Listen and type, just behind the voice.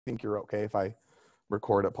think you're okay if I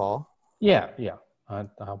record it, Paul? Yeah. I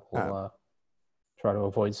Uh, will try to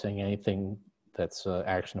avoid saying anything that's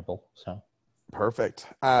actionable. So Perfect.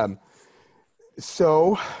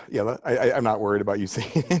 So yeah, I'm not worried about you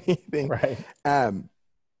saying anything. right. Um,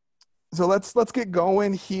 so let's get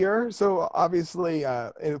going here. So obviously,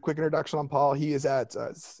 a quick introduction on Paul. He is at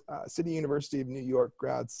City University of New York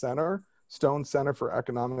Grad Center, Stone Center for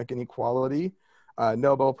Economic Inequality,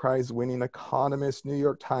 Nobel Prize winning economist, New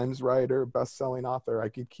York Times writer, best-selling author. I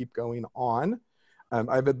could keep going on.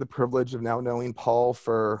 I've had the privilege of now knowing Paul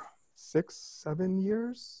for 6-7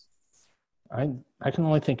 years. I can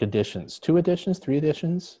only think editions. 2 editions, 3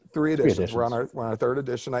 editions? Three 3 editions. We're editions. on our third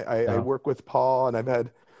edition. I So, work with Paul, and I've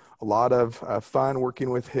had a lot of fun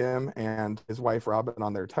working with him and his wife Robin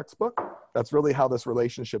on their textbook. That's really how this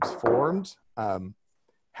relationship's formed.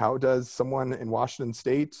 How does someone in Washington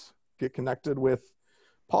State get connected with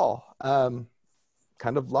Paul?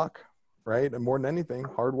 Kind of luck, right? And more than anything,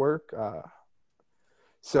 hard work.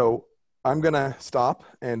 So I'm going to stop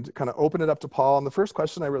and kind of open it up to Paul. And the first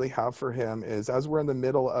question I really have for him is, as we're in the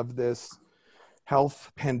middle of this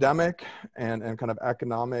health pandemic and kind of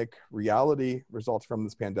economic reality results from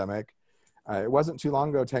this pandemic, it wasn't too long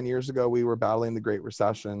ago, 10 years ago, we were battling the Great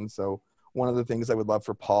Recession. So one of the things I would love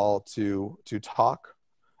for Paul to talk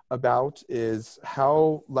about is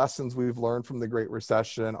how lessons we've learned from the Great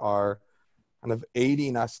Recession are kind of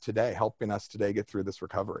aiding us today, helping us today get through this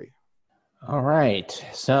recovery. all right.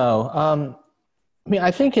 So,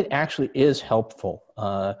 I think it actually is helpful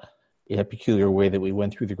in a peculiar way that we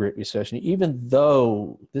went through the Great Recession, even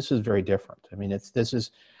though this is very different.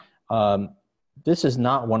 This is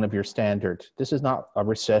not one of your standard. This is not a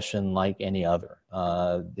recession like any other.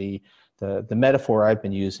 The metaphor I've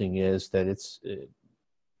been using is that it's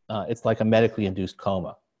like a medically induced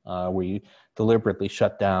coma, where you deliberately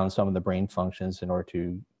shut down some of the brain functions in order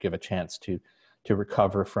to give a chance to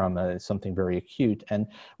recover from something very acute. And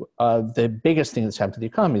the biggest thing that's happened to the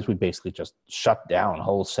economy is we basically just shut down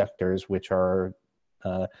whole sectors which are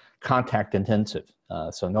contact intensive.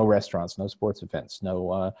 So no restaurants, no sports events,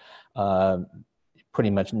 pretty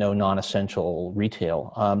much no non-essential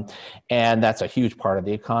retail. And that's a huge part of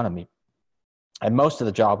the economy. And most of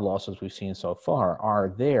the job losses we've seen so far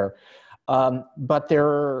are there. But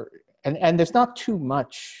there's not too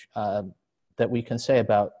much that we can say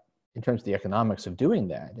about in terms of the economics of doing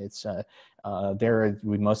that. It's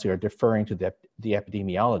we mostly are deferring to the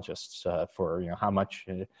epidemiologists for how much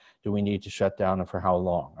do we need to shut down and for how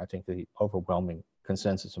long. I think the overwhelming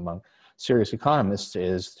consensus among serious economists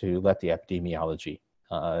is to let the epidemiology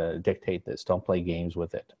dictate this. Don't play games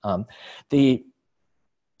with it. The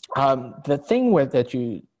thing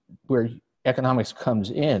where economics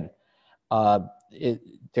comes in,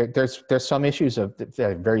 there's some issues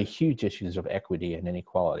there are very huge issues of equity and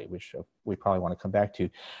inequality, which we probably want to come back to.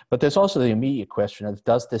 But there's also the immediate question of,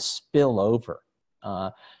 does this spill over?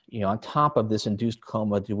 On top of this induced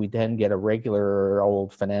coma, do we then get a regular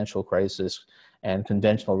old financial crisis and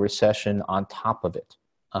conventional recession on top of it?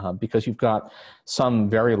 Because you've got some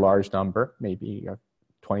very large number, maybe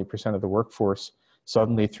 20% of the workforce,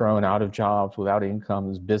 suddenly thrown out of jobs, without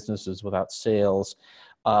incomes, businesses without sales.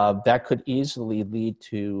 That could easily lead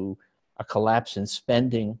to a collapse in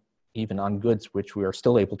spending, even on goods which we are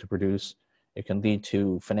still able to produce. It can lead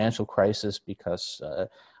to financial crisis because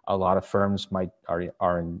a lot of firms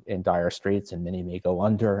are in dire straits, and many may go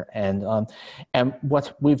under. And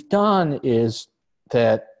what we've done is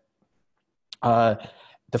that the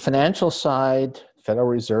financial side, Federal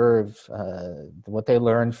Reserve, what they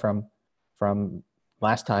learned from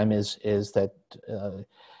last time is that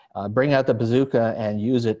bring out the bazooka and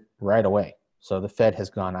use it right away. So the Fed has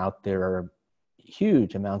gone out there,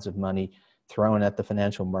 huge amounts of money thrown at the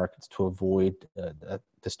financial markets to avoid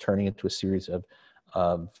this turning into a series of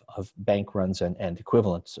bank runs and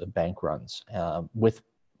equivalents of bank runs, with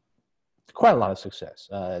quite a lot of success.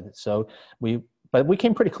 But we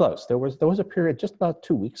came pretty close. There was a period just about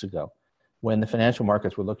 2 weeks ago when the financial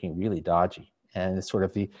markets were looking really dodgy. And it's sort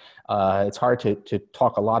of it's hard to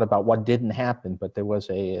talk a lot about what didn't happen, but there was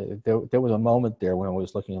a moment there when it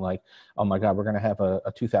was looking like, oh my God, we're going to have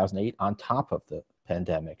a 2008 on top of the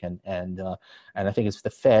pandemic, and I think it's the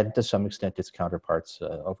Fed, to some extent its counterparts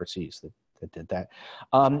overseas that did that,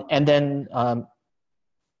 and then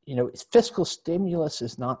fiscal stimulus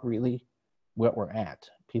is not really what we're at.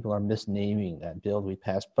 People are misnaming that bill we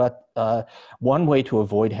passed. But one way to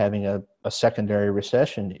avoid having a secondary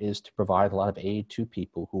recession is to provide a lot of aid to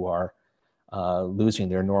people who are losing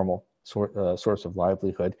their normal source of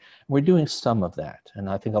livelihood. We're doing some of that. And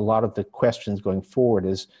I think a lot of the questions going forward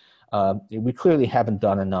is we clearly haven't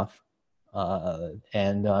done enough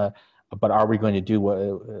But are we going to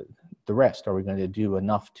do the rest? Are we going to do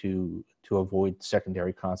enough to avoid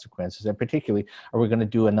secondary consequences? And particularly, are we going to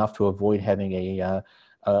do enough to avoid having a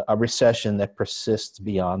recession that persists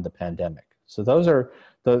beyond the pandemic? So those are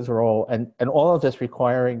all, and all of this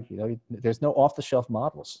requiring, there's no off-the-shelf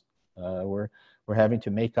models. We're having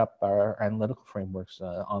to make up our analytical frameworks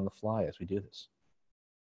on the fly as we do this.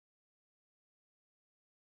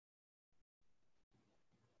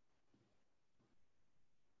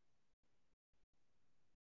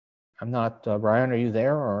 I'm not, Brian, are you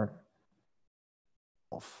there or?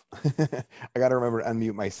 I got to remember to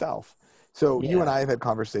unmute myself. So you and I have had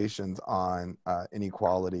conversations on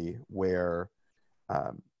inequality where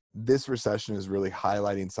this recession is really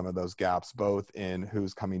highlighting some of those gaps, both in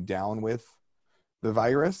who's coming down with the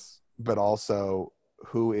virus, but also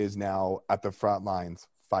who is now at the front lines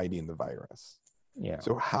fighting the virus. Yeah.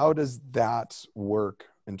 So how does that work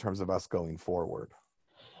in terms of us going forward?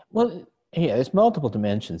 Well, yeah, there's multiple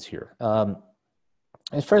dimensions here. And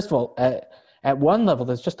first of all, at one level,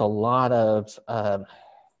 there's just a lot of,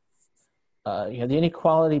 the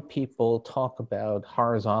inequality people talk about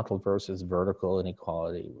horizontal versus vertical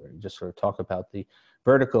inequality, where you just sort of talk about the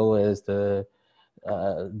vertical as the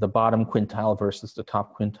bottom quintile versus the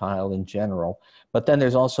top quintile in general. But then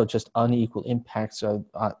there's also just unequal impacts on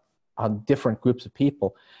different groups of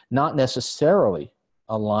people, not necessarily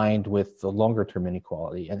aligned with the longer term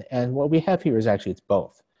inequality. And what we have here is actually it's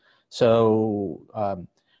both. So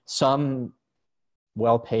some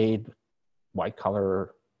well-paid white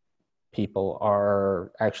collar people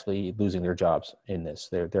are actually losing their jobs in this.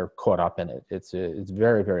 They're caught up in it. It's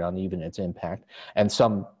very, very uneven, its impact. And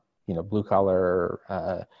some, blue collar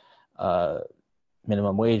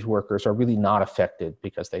minimum wage workers are really not affected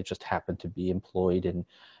because they just happen to be employed in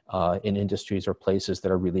industries or places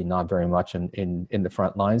that are really not very much in the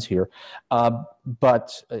front lines here.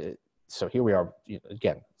 So here we are,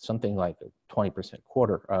 again, something like 20%,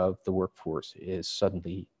 quarter of the workforce is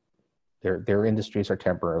suddenly, their industries are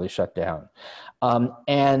temporarily shut down.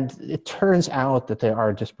 And it turns out that there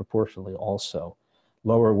are disproportionately also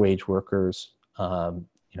lower wage workers,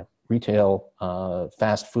 retail,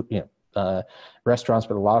 fast food, restaurants,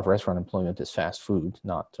 but a lot of restaurant employment is fast food,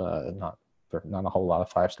 not a whole lot of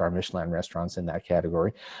five-star Michelin restaurants in that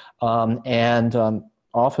category.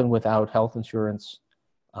 Often without health insurance,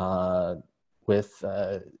 so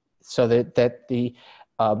that the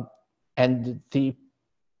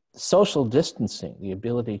social distancing, the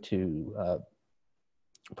ability to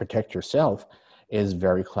protect yourself, is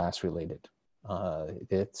very class related.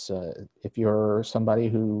 It's if you're somebody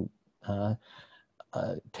who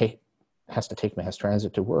has to take mass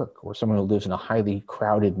transit to work, or someone who lives in a highly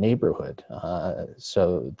crowded neighborhood,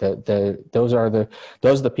 so those are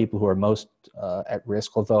the people who are most at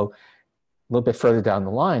risk. Although a little bit further down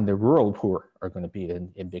the line, the rural poor are going to be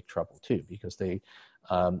in big trouble too, because the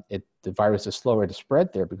virus is slower to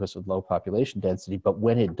spread there because of low population density. But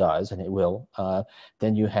when it does, and it will,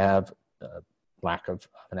 then you have lack of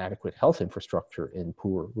an adequate health infrastructure in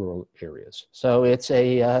poor rural areas. So it's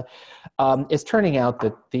turning out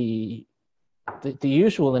that the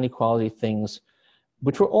usual inequality things,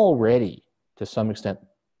 which were already to some extent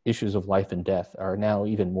issues of life and death, are now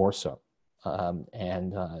even more so.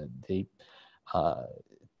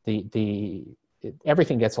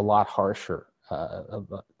 Everything gets a lot harsher.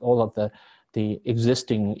 All of the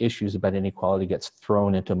existing issues about inequality gets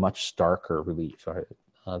thrown into much starker relief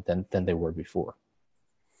than they were before.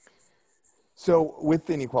 So with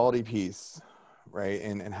the inequality piece, right,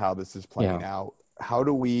 and how this is playing out, how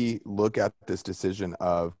do we look at this decision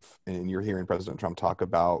of, and you're hearing President Trump talk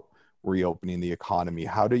about reopening the economy,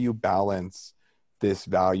 how do you balance this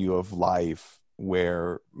value of life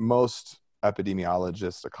where most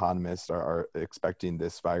epidemiologists, economists are expecting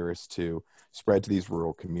this virus to spread to these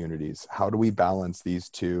rural communities? How do we balance these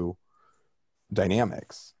two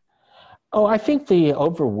dynamics? Oh, I think the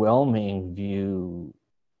overwhelming view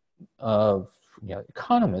of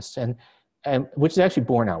economists, and which is actually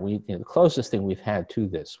borne out. The closest thing we've had to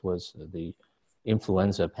this was the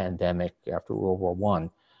influenza pandemic after World War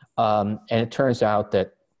I, and it turns out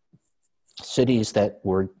that cities that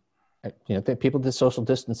were, people did social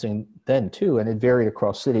distancing then too, and it varied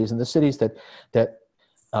across cities. And the cities that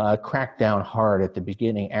cracked down hard at the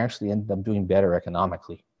beginning actually ended up doing better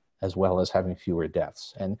economically, as well as having fewer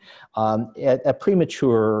deaths. And a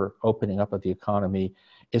premature opening up of the economy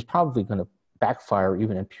is probably going to backfire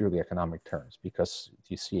even in purely economic terms, because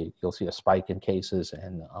you'll see a spike in cases,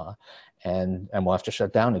 and we'll have to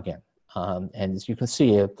shut down again. And as you can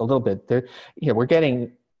see a little bit there, we're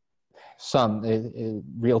getting some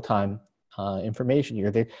real-time information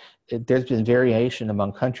here. There's been variation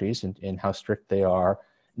among countries in how strict they are.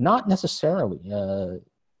 Not necessarily.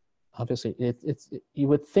 Obviously, you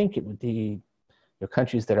would think it would be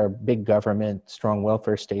countries that are big government, strong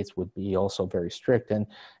welfare states would be also very strict, and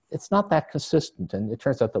it's not that consistent. And it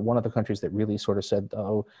turns out that one of the countries that really sort of said,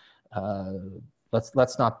 "Oh,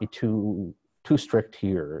 let's not be too strict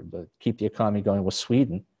here, but keep the economy going," was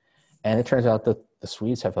Sweden. And it turns out that the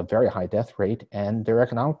Swedes have a very high death rate, and their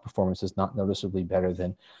economic performance is not noticeably better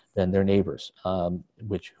than their neighbors,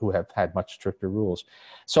 who have had much stricter rules.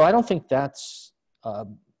 So I don't think that's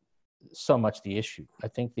so much the issue. I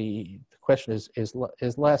think the question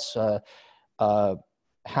is less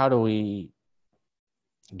how do we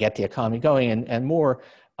get the economy going, and more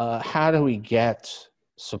how do we get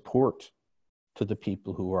support to the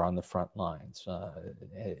people who are on the front lines.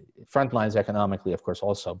 Front lines economically, of course,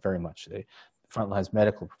 also very much the front lines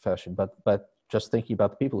medical profession, but just thinking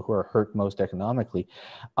about the people who are hurt most economically.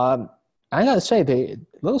 I got to say, a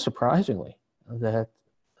little surprisingly, that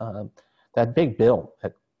that big bill,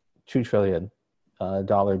 that $2 trillion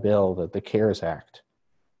bill, the CARES Act,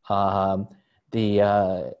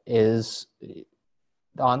 is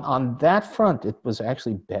on that front, it was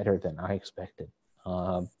actually better than I expected.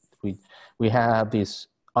 We have these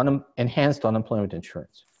enhanced unemployment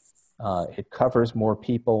insurance. It covers more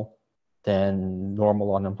people than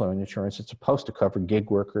normal unemployment insurance. It's supposed to cover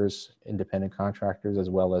gig workers, independent contractors,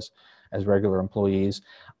 as well as regular employees.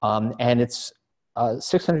 And it's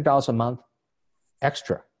 $600 a month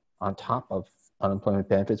extra on top of unemployment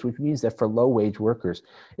benefits, which means that for low-wage workers,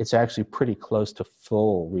 it's actually pretty close to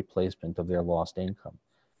full replacement of their lost income.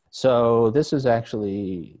 So this is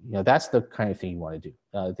actually, that's the kind of thing you want to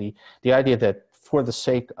do. The idea that for the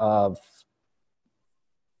sake of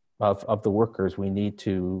the workers, we need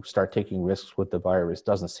to start taking risks with the virus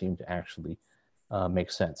doesn't seem to actually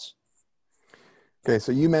make sense. Okay,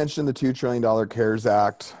 so you mentioned the $2 trillion CARES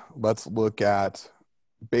Act. Let's look at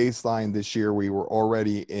baseline this year. We were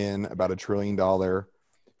already in about $1 trillion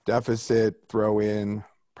deficit. Throw in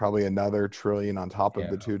probably another trillion on top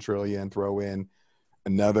of the 2 trillion. Throw in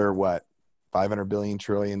another 500 billion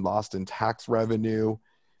trillion lost in tax revenue.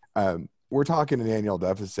 We're talking an annual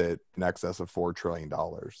deficit in excess of $4 trillion.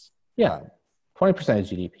 Yeah, 20% of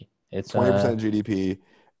GDP. It's 20% of GDP.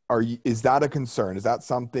 Is that a concern? Is that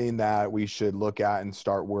something that we should look at and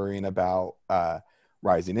start worrying about?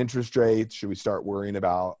 Rising interest rates? Should we start worrying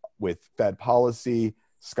about, with Fed policy,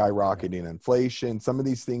 skyrocketing inflation? Some of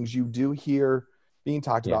these things you do hear being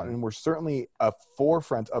talked about, and we're certainly a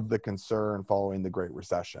forefront of the concern following the Great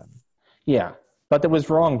Recession. Yeah, but that was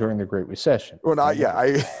wrong during the Great Recession. Well,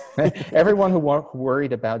 Everyone who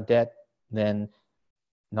worried about debt, then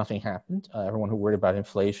nothing happened. Everyone who worried about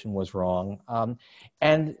inflation was wrong.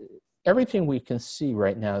 And everything we can see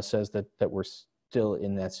right now says that we're still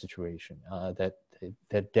in that situation, that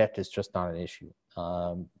debt is just not an issue,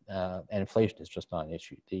 and inflation is just not an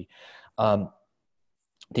issue.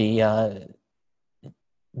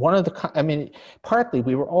 Partly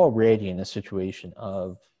we were already in a situation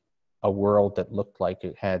of a world that looked like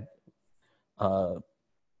it had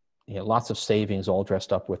lots of savings all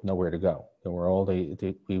dressed up with nowhere to go. There were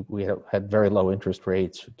we had very low interest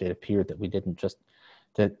rates. It appeared that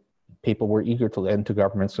that people were eager to lend to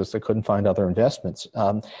governments because they couldn't find other investments.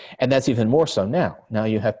 And that's even more so now. Now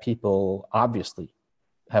you have people obviously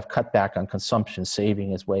have cut back on consumption,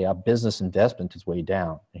 saving is way up, business investment is way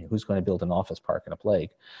down. Who's going to build an office park in a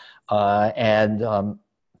plague? I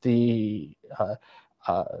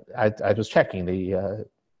was checking the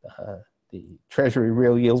Treasury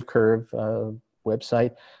real yield curve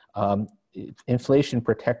website. Inflation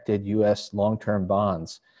protected U.S. long-term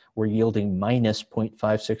bonds were yielding minus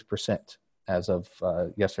 0.56% as of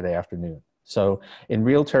yesterday afternoon. So in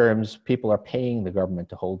real terms, people are paying the government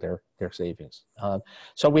to hold their savings.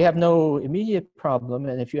 So we have no immediate problem.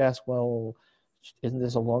 And if you ask, well, isn't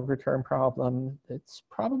this a longer term problem? It's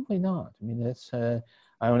probably not. I mean,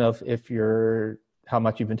 I don't know how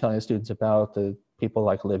much you've been telling the students about the people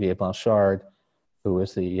like Olivier Blanchard, who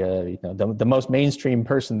is the most mainstream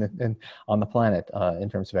person on the planet in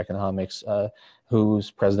terms of economics,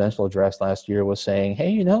 whose presidential address last year was saying,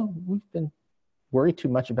 hey, we've been worried too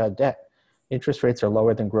much about debt. Interest rates are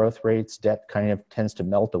lower than growth rates. Debt kind of tends to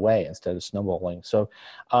melt away instead of snowballing. So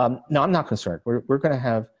no, I'm not concerned. We're going to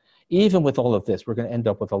have, even with all of this, we're going to end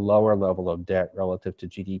up with a lower level of debt relative to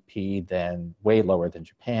GDP than, way lower than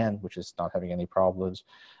Japan, which is not having any problems,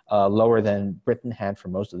 lower than Britain had for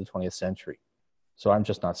most of the 20th century. So I'm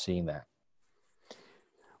just not seeing that.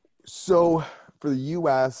 So for the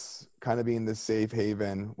U.S. kind of being the safe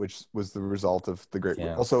haven, which was the result of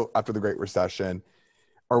also after the Great Recession,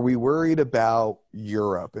 are we worried about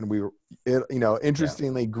Europe? And Yeah.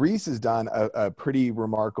 interestingly, Greece has done a pretty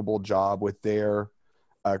remarkable job with their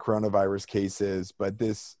coronavirus cases, but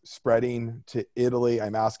this spreading to Italy,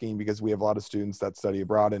 I'm asking because we have a lot of students that study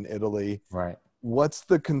abroad in Italy. Right. What's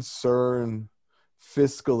the concern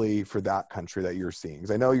fiscally for that country that you're seeing?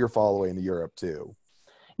 Because I know you're following Europe too.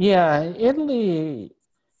 Yeah,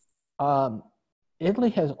 um, Italy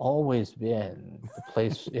has always been the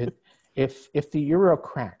place. If the euro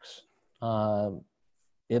cracks,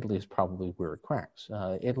 Italy is probably where it cracks.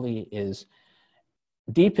 Italy is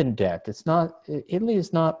deep in debt. Italy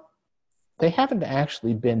is not. They haven't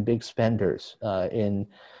actually been big spenders in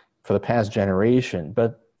for the past generation,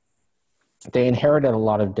 but they inherited a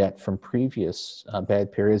lot of debt from previous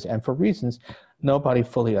bad periods, and for reasons nobody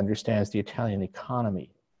fully understands the Italian economy.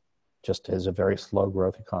 Just as a very slow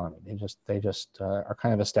growth economy. They just are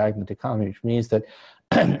kind of a stagnant economy, which means that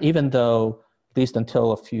even though, at least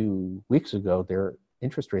until a few weeks ago, their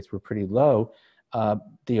interest rates were pretty low,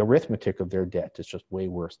 the arithmetic of their debt is just way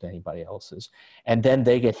worse than anybody else's. And then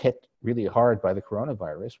they get hit really hard by the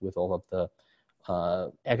coronavirus with all of the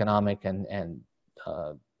economic and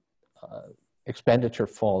expenditure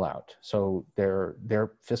fallout. So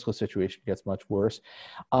their fiscal situation gets much worse.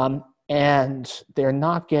 And they're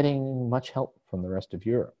not getting much help from the rest of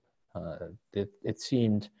Europe. It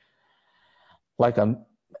seemed like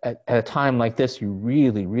at a time like this, you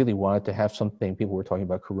really, really wanted to have something. People were talking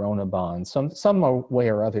about Corona bonds, some way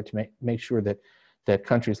or other to make sure that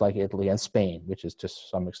countries like Italy and Spain, which is to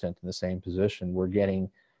some extent in the same position, were getting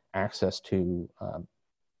access to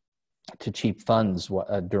cheap funds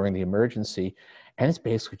during the emergency, and it's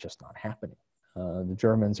basically just not happening. The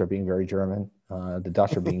Germans are being very German. The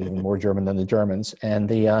Dutch are being even more German than the Germans, and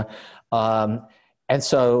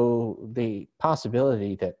so the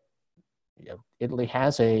possibility that Italy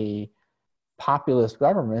has a populist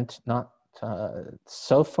government not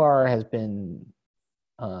so far has been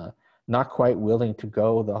not quite willing to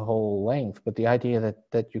go the whole length. But the idea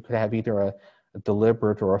that you could have either a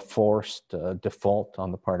deliberate or a forced default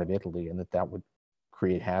on the part of Italy, and that would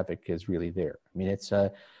create havoc is really there. I mean, it's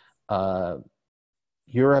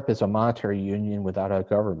Europe is a monetary union without a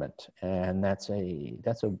government, and that's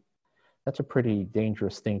a pretty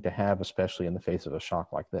dangerous thing to have, especially in the face of a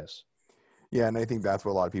shock like this. Yeah, and I think that's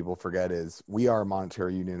what a lot of people forget is we are a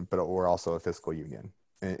monetary union, but we're also a fiscal union.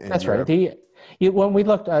 In That's right. Europe. When we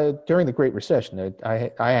looked during the Great Recession,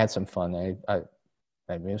 I had some fun. I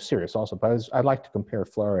mean, it was serious also, but I'd like to compare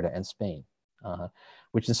Florida and Spain,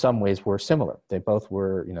 which in some ways were similar. They both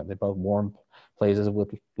were, they both warm places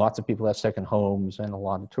with lots of people have second homes and a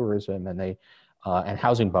lot of tourism, and and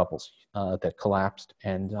housing bubbles that collapsed.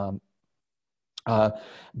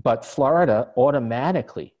 But Florida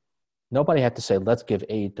automatically, nobody had to say, let's give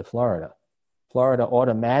aid to Florida. Florida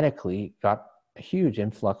automatically got a huge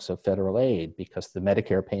influx of federal aid because the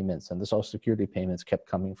Medicare payments and the Social Security payments kept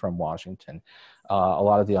coming from Washington. A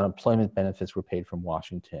lot of the unemployment benefits were paid from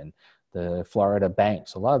Washington. The Florida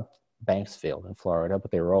banks, a lot of banks failed in Florida,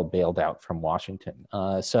 but they were all bailed out from Washington.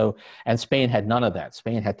 And Spain had none of that.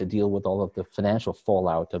 Spain had to deal with all of the financial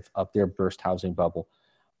fallout of their burst housing bubble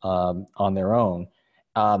on their own.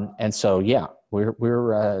 And so, yeah,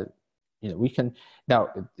 we can, now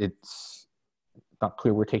it's not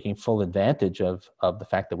clear we're taking full advantage of the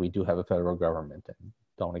fact that we do have a federal government. And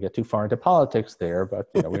don't want to get too far into politics there, but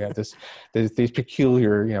we have these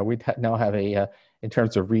peculiar, we now have in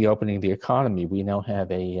terms of reopening the economy, we now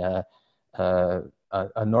have a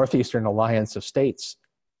Northeastern alliance of states,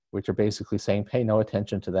 which are basically saying, pay no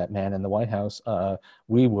attention to that man in the White House.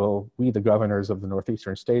 We, the governors of the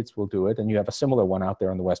Northeastern states, will do it. And you have a similar one out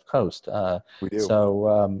there on the West Coast. We do.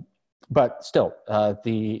 So, but still,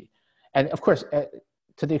 and of course,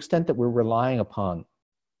 to the extent that we're relying upon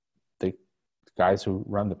the guys who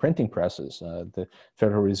run the printing presses, the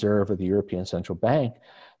Federal Reserve or the European Central Bank,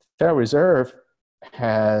 the Federal Reserve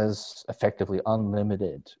has effectively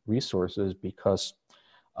unlimited resources because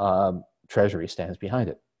Treasury stands behind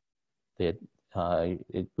it.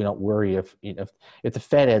 We don't worry if the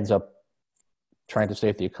Fed ends up trying to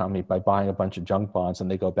save the economy by buying a bunch of junk bonds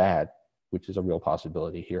and they go bad, which is a real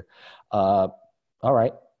possibility here. All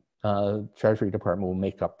right. Treasury Department will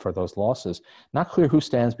make up for those losses. Not clear who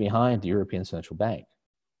stands behind the European Central Bank.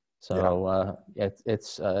 So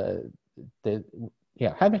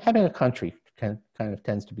having a country kind of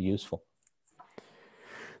tends to be useful.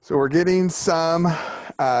 So we're getting some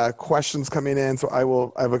questions coming in. So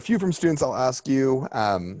I have a few from students I'll ask you.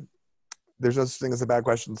 There's no such thing as a bad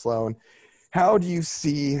question, Sloan. How do you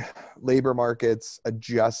see labor markets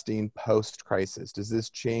adjusting post-crisis? Does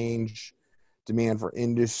this change demand for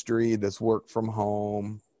industry, this work from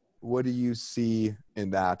home. What do you see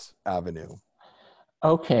in that avenue?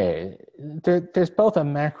 Okay, there's both a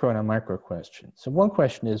macro and a micro question. So one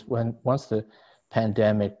question is once the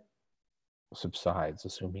pandemic subsides,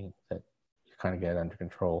 assuming that you kind of get it under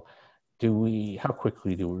control, how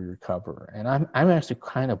quickly do we recover? And I'm actually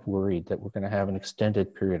kind of worried that we're going to have an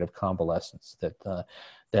extended period of convalescence, that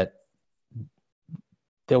there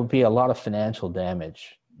will be a lot of financial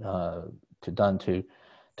damage done to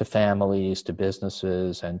families, to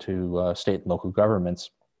businesses, and to state and local governments,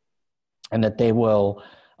 and that they will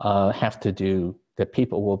that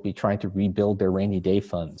people will be trying to rebuild their rainy day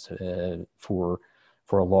funds for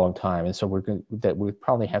a long time. And so we'll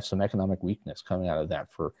probably have some economic weakness coming out of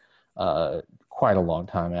that for quite a long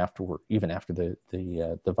time afterward, even after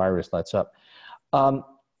the virus lets up.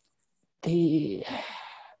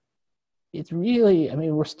 It's really, I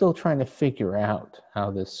mean, we're still trying to figure out how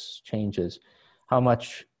this changes. How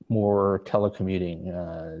much more telecommuting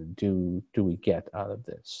do we get out of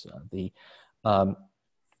this? I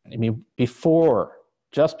mean,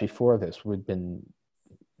 just before this, we'd been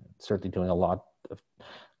certainly doing a lot. The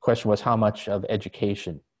question was how much of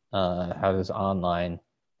education, how does online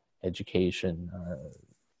education,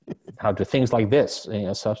 how do things like this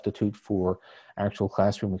substitute for actual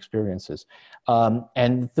classroom experiences?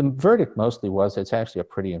 And the verdict mostly was it's actually a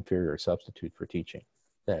pretty inferior substitute for teaching.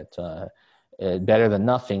 That better than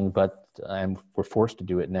nothing, but we're forced to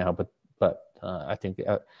do it now. But I think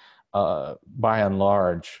by and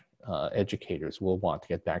large, educators will want to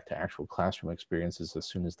get back to actual classroom experiences as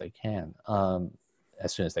soon as they can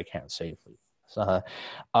safely. So,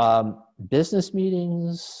 business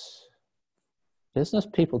meetings, business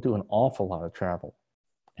people do an awful lot of travel,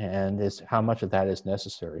 and how much of that is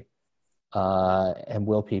necessary, and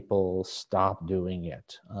will people stop doing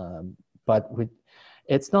it? But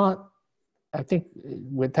it's not. I think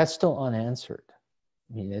that's still unanswered.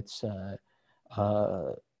 I mean, it's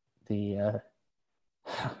the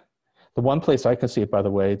one place I can see it, by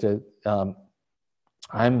the way, that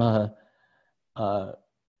I'm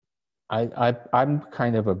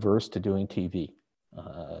kind of averse to doing TV.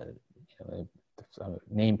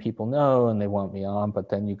 Name people know and they want me on, but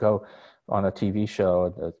then you go on a TV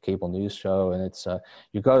show, a cable news show, and it's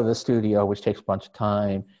you go to the studio, which takes a bunch of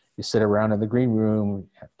time. You sit around in the green room, you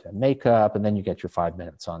have to have makeup, and then you get your 5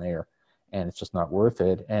 minutes on air, and it's just not worth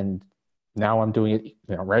it. And now I'm doing it,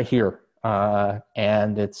 right here,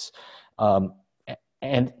 and it's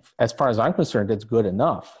and as far as I'm concerned, it's good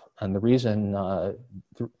enough. And the reason that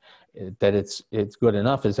it's good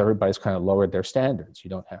enough is everybody's kind of lowered their standards. You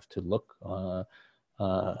don't have to look, you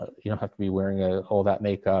don't have to be wearing all that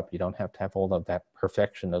makeup. You don't have to have all of that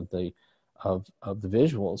perfection of the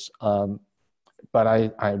visuals. But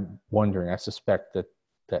I'm wondering, I suspect that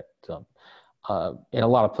in a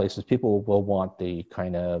lot of places, people will want the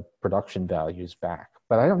kind of production values back.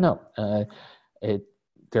 But I don't know.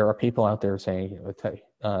 There are people out there saying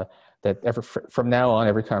that from now on,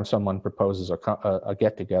 every time someone proposes a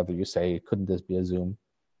get-together, you say, couldn't this be a Zoom?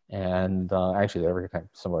 And actually, every time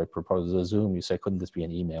somebody proposes a Zoom, you say, couldn't this be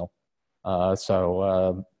an email?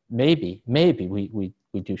 So maybe we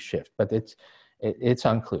do shift, but it's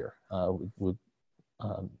unclear.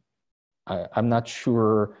 I'm not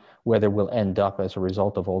sure whether we'll end up as a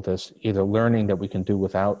result of all this, either learning that we can do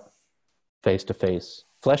without face-to-face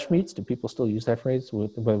flesh meets. Do people still use that phrase?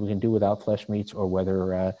 Whether we can do without flesh meets, or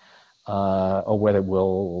whether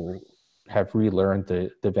we'll have relearned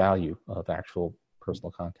the value of actual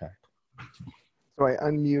personal contact. So I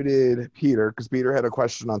unmuted Peter because Peter had a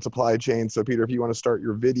question on supply chain. So Peter, if you want to start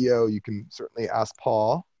your video, you can certainly ask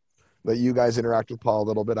Paul. Let you guys interact with Paul a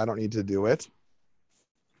little bit. I don't need to do it.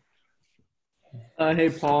 Hey,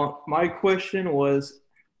 Paul. My question was,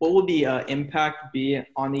 what will the impact be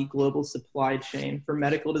on the global supply chain for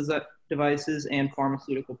medical devices and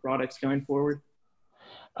pharmaceutical products going forward?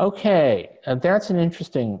 Okay, that's an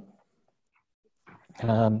interesting,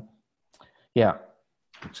 yeah.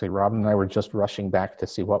 Actually, Rob and I were just rushing back to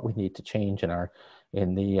see what we need to change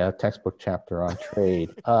in the textbook chapter on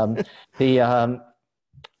trade.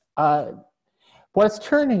 What's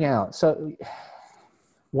turning out, so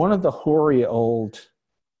one of the hoary old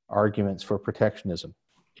arguments for protectionism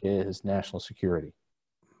is national security,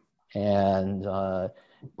 and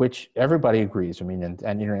which everybody agrees. I mean, and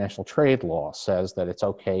international trade law says that it's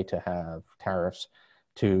okay to have tariffs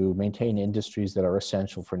to maintain industries that are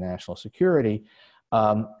essential for national security.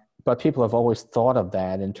 But people have always thought of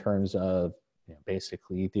that in terms of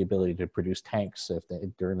basically the ability to produce tanks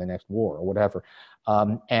during the next war or whatever.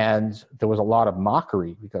 And there was a lot of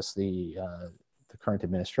mockery because the current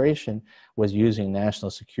administration was using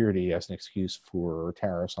national security as an excuse for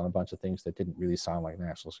tariffs on a bunch of things that didn't really sound like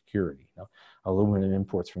national security, aluminum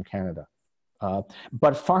imports from Canada.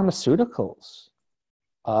 But pharmaceuticals,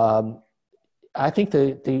 I think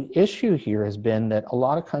the issue here has been that a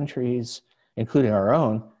lot of countries, including our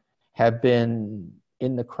own, have been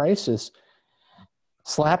in the crisis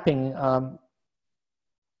slapping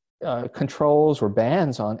controls or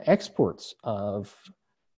bans on exports of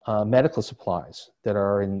medical supplies that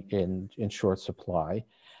are in short supply.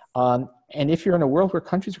 And if you're in a world where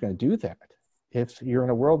countries are going to do that, if you're in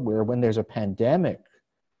a world where when there's a pandemic,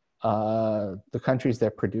 the countries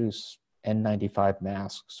that produce N95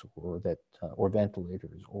 masks or that or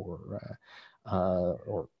ventilators or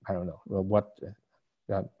I don't know what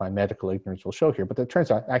my medical ignorance will show here, but it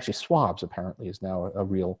turns out actually swabs apparently is now a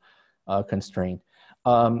real constraint.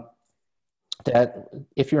 That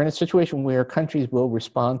if you're in a situation where countries will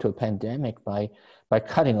respond to a pandemic by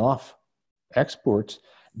cutting off exports,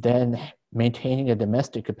 then maintaining a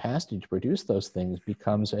domestic capacity to produce those things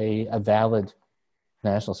becomes a valid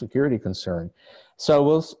national security concern.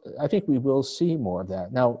 So I think we will see more of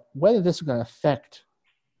that. Now, whether this is going to affect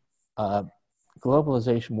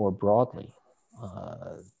globalization more broadly,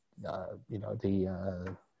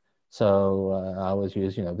 so I always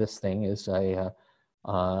use, this thing is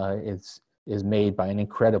is made by an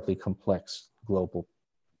incredibly complex global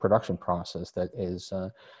production process that is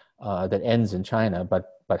that ends in China, but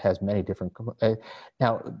has many different.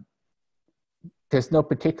 Now, there's no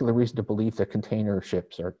particular reason to believe that container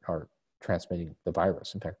ships are transmitting the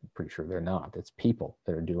virus. In fact, I'm pretty sure they're not. It's people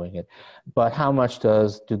that are doing it. But how much do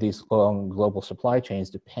these long global supply chains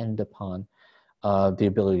depend upon the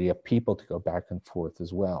ability of people to go back and forth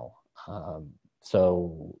as well?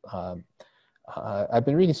 I've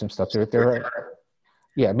been reading some stuff. There are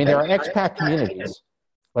expat communities.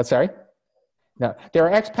 What, sorry? No, there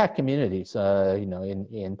are expat communities,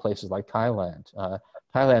 in places like Thailand.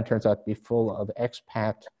 Thailand turns out to be full of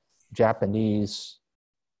expat Japanese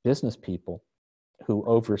business people who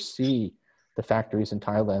oversee the factories in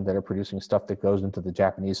Thailand that are producing stuff that goes into the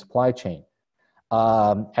Japanese supply chain.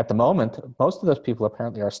 At the moment, most of those people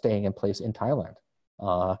apparently are staying in place in Thailand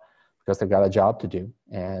because they've got a job to do,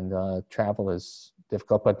 and travel is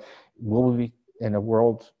difficult. But will we be in a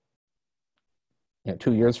world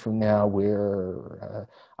 2 years from now where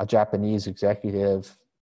a Japanese executive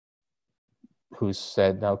who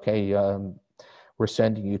said, okay, we're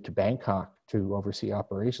sending you to Bangkok to oversee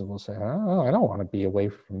operations, will say, oh, I don't want to be away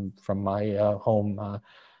from my home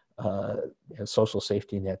social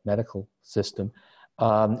safety net medical system.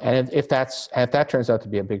 And if that turns out to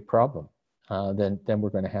be a big problem, then we're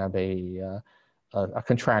going to have a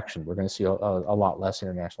contraction. We're going to see a lot less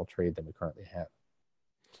international trade than we currently have.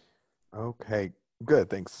 Okay, good,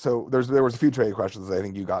 thanks. So there was a few trade questions. I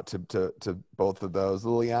think you got to both of those.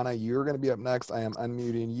 Liliana, you're going to be up next. I am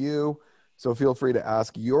unmuting you, so feel free to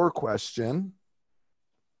ask your question.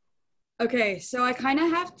 Okay, so I kind of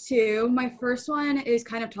have two. My first one is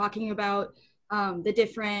kind of talking about the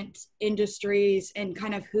different industries and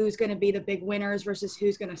kind of who's going to be the big winners versus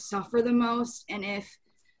who's going to suffer the most, and if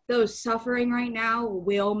those suffering right now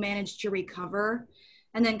will manage to recover.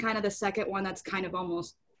 And then kind of the second one that's kind of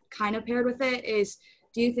almost kind of paired with it is,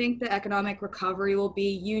 do you think the economic recovery will be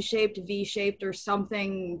U-shaped, V-shaped, or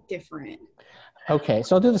something different? Okay,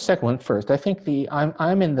 so I'll do the second one first. I think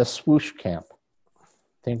I'm in the swoosh camp.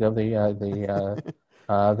 Think of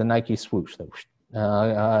the Nike swoosh.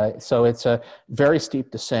 So it's a very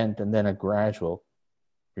steep descent and then a gradual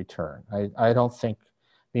return. I don't think. I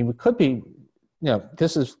mean, we could be.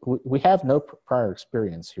 We have no prior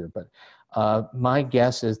experience here, but my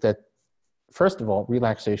guess is that, first of all,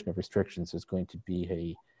 relaxation of restrictions is going to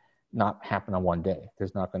be not happen on one day.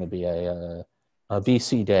 There's not going to be a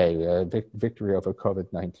VC day, a victory over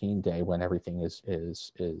COVID-19 day, when everything is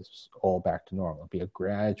all back to normal. It'll be a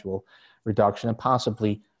gradual reduction, and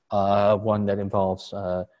possibly one that involves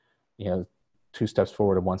 2 steps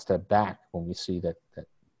forward and 1 step back when we see that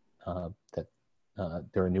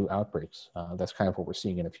there are new outbreaks. That's kind of what we're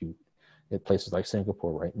seeing in places like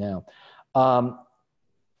Singapore right now.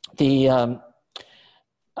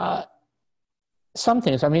 Some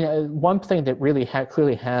things, I mean, one thing that really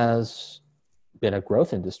clearly has been a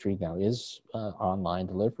growth industry now is online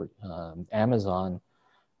delivery. Amazon,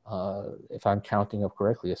 if I'm counting up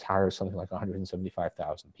correctly, has hired something like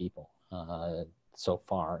 175,000 people so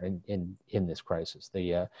far in this crisis.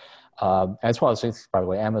 As well as, by the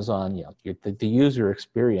way, Amazon, the user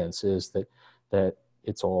experience is that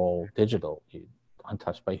it's all digital,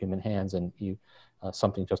 untouched by human hands, and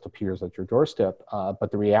something just appears at your doorstep.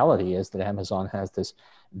 But the reality is that Amazon has this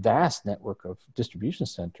vast network of distribution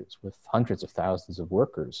centers with hundreds of thousands of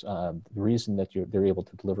workers. The reason that they're able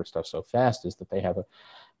to deliver stuff so fast is that they have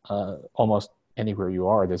almost anywhere you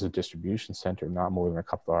are, there's a distribution center, not more than a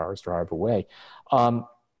couple of hours drive away.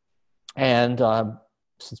 Since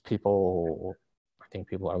I think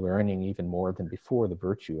people are learning even more than before the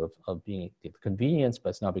virtue of being the convenience,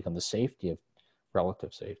 but it's now become the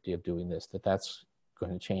relative safety of doing this, that's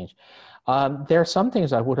going to change. There are some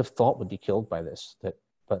things I would have thought would be killed by this, but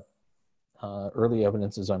early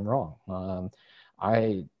evidence is I'm wrong.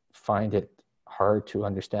 I find it hard to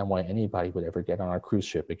understand why anybody would ever get on a cruise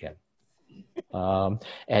ship again.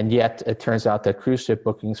 And yet it turns out that cruise ship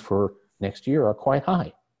bookings for next year are quite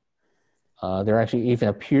high. There actually even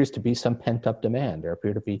appears to be some pent-up demand. There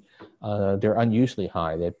appear to be, they're unusually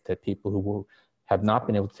high, that people who have not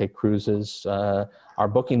been able to take cruises are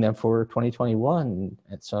booking them for 2021.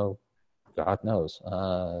 And so, God knows,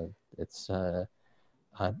 I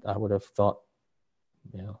would have thought,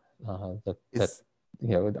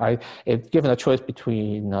 if given a choice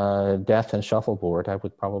between death and shuffleboard, I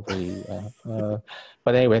would probably,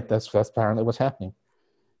 but anyway, that's apparently what's happening.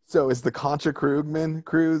 So is the Concha Krugman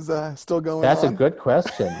cruise still going That's on? a good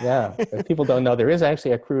question. Yeah, if people don't know, there is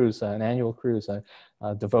actually a cruise, an annual cruise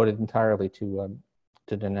devoted entirely to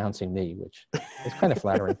denouncing me, which is kind of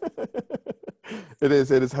flattering. It is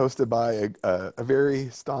hosted by a very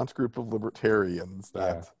staunch group of libertarians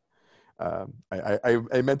that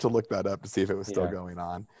I meant to look that up to see if it was still going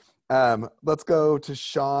on. Let's go to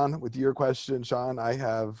Sean with your question. Sean, I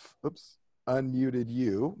have unmuted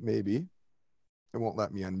you, maybe. It won't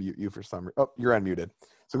let me unmute you for some reason. Oh, you're unmuted.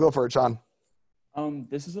 So go for it, Sean.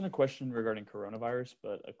 This isn't a question regarding coronavirus,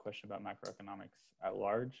 but a question about macroeconomics at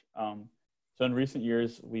large. So in recent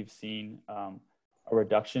years, we've seen a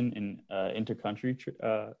reduction in inter-country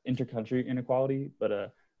inequality, but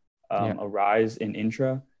a rise in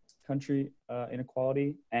intra-country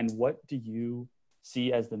inequality. And what do you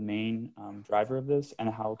see as the main driver of this, and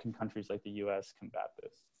how can countries like the U.S. combat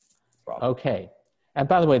this problem? Okay. And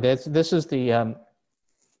by the way, this is the, I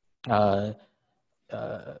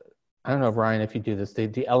don't know, Brian, if you do this,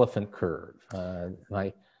 the elephant curve.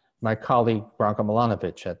 My colleague, Branko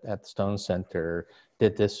Milanovic at the Stone Center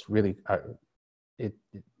did this really, it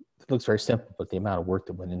looks very simple, but the amount of work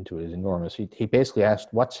that went into it is enormous. He basically asked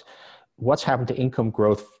what's happened to income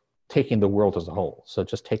growth taking the world as a whole. So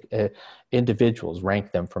just take individuals,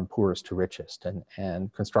 rank them from poorest to richest,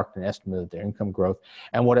 and construct an estimate of their income growth.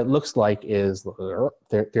 And what it looks like is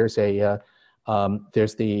there's the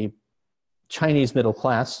Chinese middle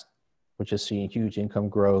class, which is seeing huge income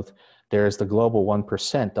growth. There's the global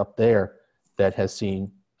 1% up there that has seen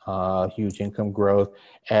huge income growth.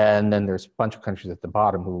 And then there's a bunch of countries at the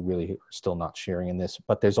bottom who really are still not sharing in this.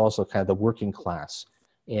 But there's also kind of the working class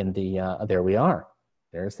in there we are.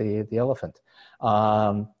 There's the elephant.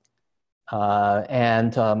 Now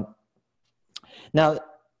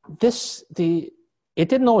it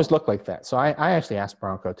didn't always look like that. So I actually asked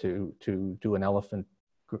Branko to do an elephant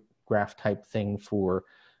graph type thing for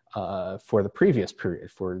the previous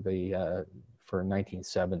period, for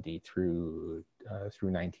 1970 through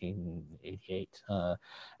 1988,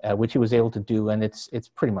 which he was able to do, and it's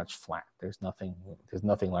pretty much flat. There's nothing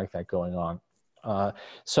like that going on.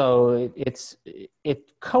 So it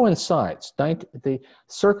coincides. The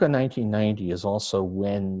circa 1990 is also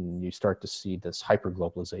when you start to see this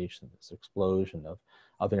hyperglobalization, this explosion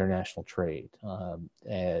of international trade,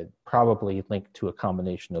 probably linked to a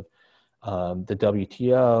combination of the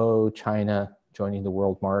WTO, China joining the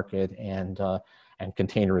world market, and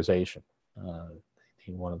containerization,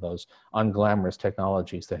 one of those unglamorous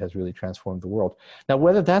technologies that has really transformed the world. Now,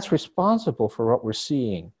 whether that's responsible for what we're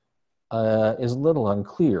seeing is a little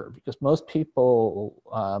unclear, because most people,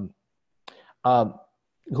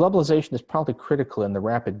 globalization is probably critical in the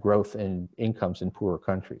rapid growth in incomes in poorer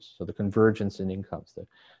countries. So the convergence in incomes, the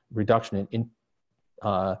reduction in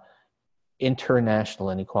international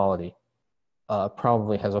inequality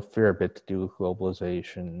probably has a fair bit to do with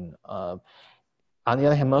globalization. On the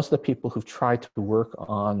other hand, most of the people who've tried to work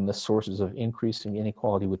on the sources of increasing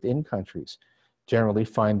inequality within countries generally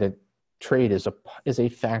find that trade is a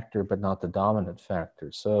factor, but not the dominant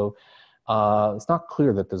factor. So it's not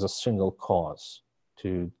clear that there's a single cause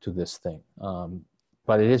to this thing,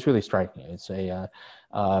 but it is really striking. It's in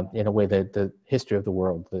a way that the history of the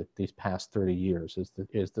world, these past 30 years,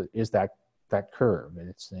 is that curve, and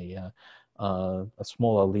it's a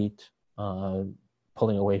small elite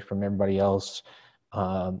pulling away from everybody else.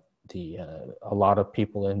 A lot of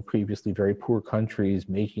people in previously very poor countries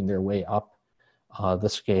making their way up the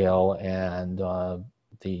scale, and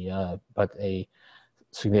but a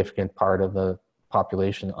significant part of the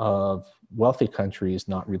population of wealthy countries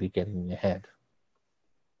not really getting ahead.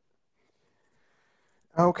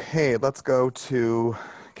 Okay, let's go to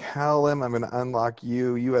Callum. I'm going to unlock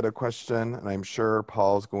you. You had a question, and I'm sure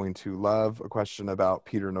Paul's going to love a question about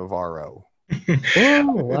Peter Navarro.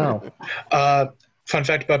 Oh, wow. Fun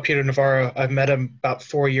fact about Peter Navarro, I met him about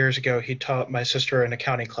 4 years ago. He taught my sister an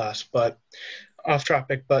accounting class, but off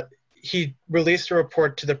topic. But he released a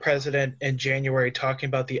report to the president in January talking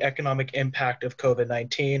about the economic impact of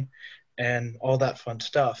COVID-19 and all that fun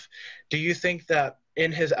stuff. Do you think that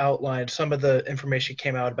in his outline, some of the information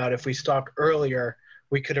came out about if we stopped earlier,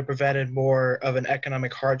 we could have prevented more of an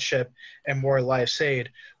economic hardship and more lives saved?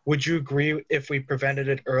 Would you agree if we prevented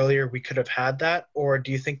it earlier, we could have had that? Or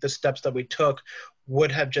do you think the steps that we took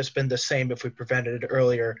would have just been the same if we prevented it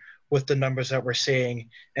earlier with the numbers that we're seeing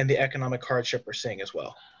and the economic hardship we're seeing as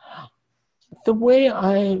well? The way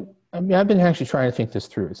I mean, I've been actually trying to think this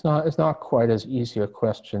through. It's not quite as easy a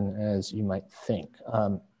question as you might think.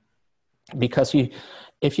 Because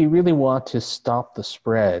if you really want to stop the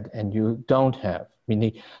spread and you don't have, I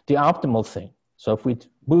mean, the optimal thing, so if we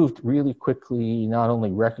moved really quickly, not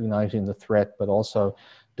only recognizing the threat, but also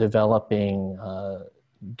developing,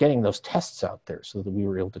 getting those tests out there so that we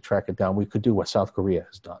were able to track it down, we could do what South Korea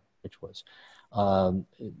has done, which was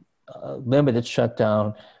limited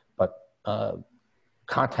shutdown, but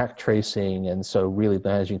contact tracing, and so really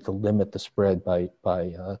managing to limit the spread by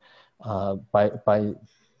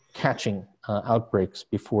catching outbreaks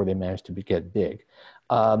before they managed to get big.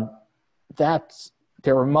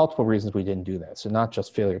 There were multiple reasons we didn't do that. So not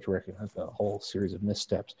just failure to recognize, but a whole series of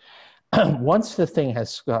missteps. Once the thing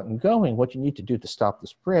has gotten going, what you need to do to stop the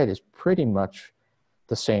spread is pretty much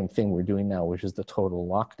the same thing we're doing now, which is the total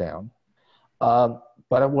lockdown.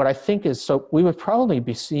 But what I think is, so we would probably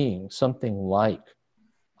be seeing something like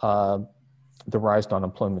the rise in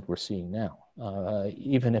unemployment we're seeing now.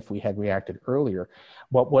 Even if we had reacted earlier,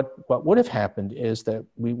 what would have happened is that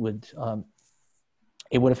we would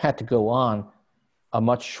it would have had to go on a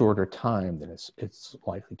much shorter time than it's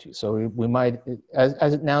likely to. So we might,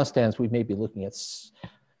 as it now stands, we may be looking at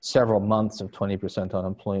several months of 20%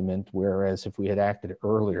 unemployment, whereas if we had acted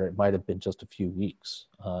earlier, it might have been just a few weeks,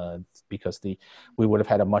 because we would have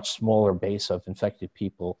had a much smaller base of infected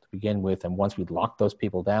people to begin with, and once we'd locked those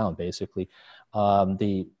people down, basically,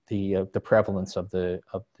 the prevalence of the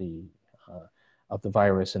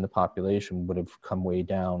virus in the population would have come way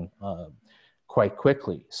down quite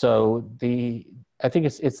quickly. So I think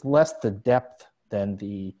it's less the depth than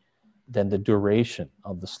the duration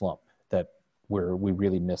of the slump that where we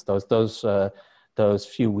really missed those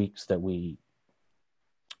few weeks that we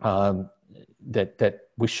that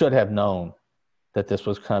we should have known that this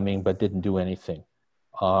was coming but didn't do anything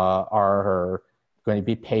are going to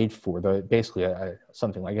be paid for. Basically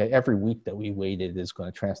something like every week that we waited is going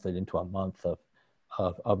to translate into a month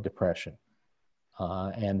of depression,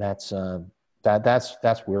 and that's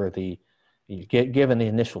where given the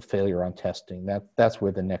initial failure on testing, that's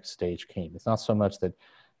where the next stage came. It's not so much that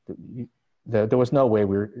there was no way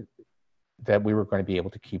we were going to be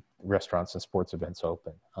able to keep restaurants and sports events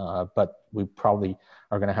open, but we probably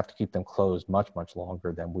are going to have to keep them closed much, much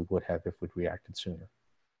longer than we would have if we'd reacted sooner.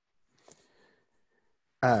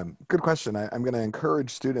 Good question. I'm going to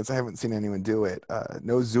encourage students. I haven't seen anyone do it.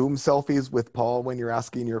 No Zoom selfies with Paul when you're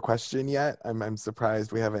asking your question yet. I'm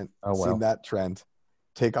surprised we haven't seen that trend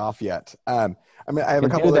take off yet. I mean, I have a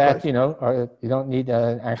couple of that. You don't need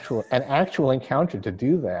an actual encounter to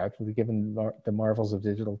do that, given the marvels of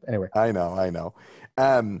digital. Anyway, I know.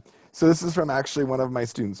 So this is from actually one of my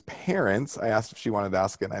students' parents. I asked if she wanted to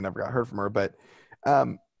ask it, and I never got heard from her. But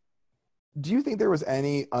do you think there was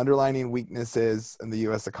any underlying weaknesses in the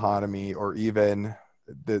U.S. economy, or even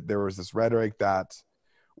there was this rhetoric that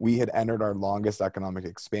we had entered our longest economic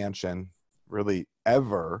expansion really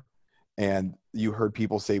ever, and you heard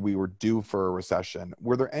people say we were due for a recession?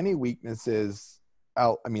 Were there any weaknesses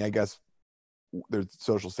I mean, I guess there's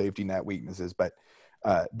social safety net weaknesses, but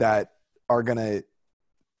that are going to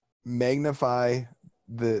magnify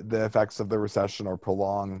the effects of the recession or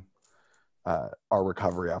prolong our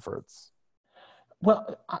recovery efforts?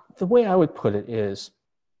 Well, the way I would put it is,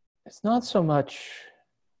 it's not so much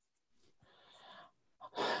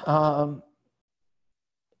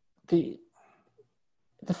the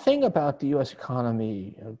thing about the U.S.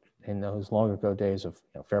 economy in those long ago days of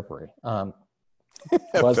February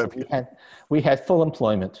was that we had full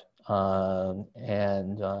employment,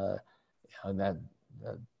 and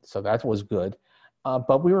so that was good,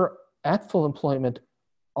 but we were at full employment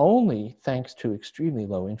only thanks to extremely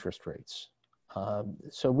low interest rates.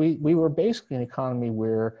 So we were basically an economy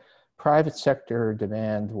where private sector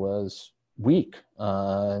demand was weak.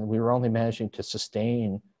 We were only managing to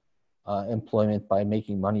sustain employment by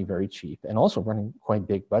making money very cheap and also running quite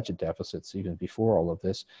big budget deficits even before all of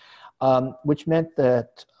this, which meant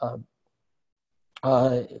that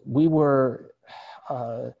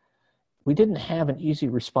we didn't have an easy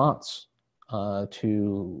response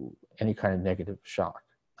to any kind of negative shock.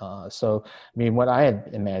 So, I mean, what I had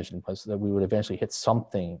imagined was that we would eventually hit some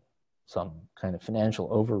kind of financial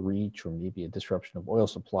overreach, or maybe a disruption of oil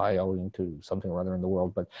supply owing to something or other in the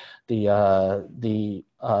world. But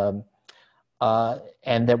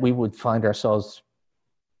and that we would find ourselves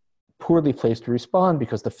poorly placed to respond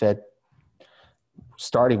because the Fed,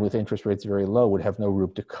 starting with interest rates very low, would have no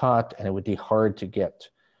room to cut, and it would be hard to get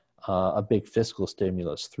a big fiscal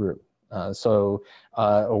stimulus through. So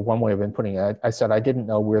one way of putting it, I said I didn't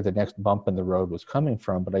know where the next bump in the road was coming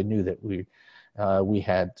from, but I knew that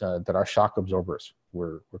that our shock absorbers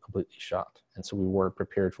were completely shot, and so we weren't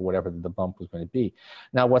prepared for whatever the bump was going to be.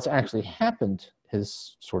 Now, what's actually happened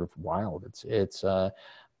is sort of wild.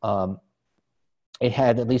 It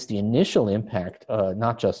had at least the initial impact,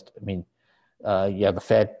 not just, I mean, the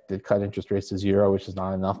Fed did cut interest rates to zero, which is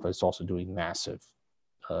not enough, but it's also doing massive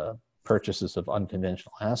purchases of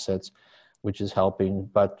unconventional assets, which is helping.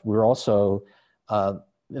 But we're also, at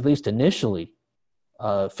least initially,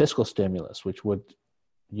 fiscal stimulus, which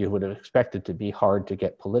you would have expected to be hard to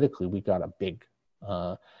get politically. We got a big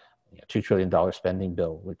 $2 trillion spending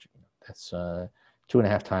bill, which that's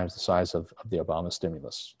 2.5 times the size of the Obama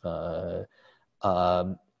stimulus,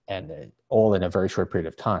 and all in a very short period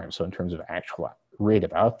of time. So in terms of actual rate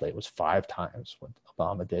of outlay, it was 5 times what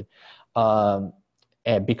Obama did.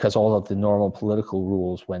 And because all of the normal political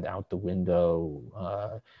rules went out the window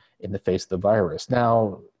in the face of the virus.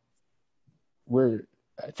 Now,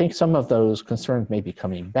 I think some of those concerns may be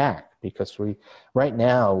coming back, because right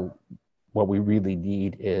now, what we really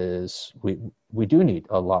need is, we do need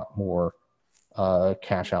a lot more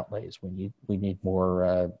cash outlays. We need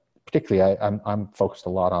more, particularly I'm focused a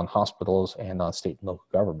lot on hospitals and on state and local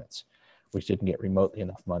governments, which didn't get remotely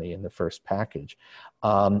enough money in the first package.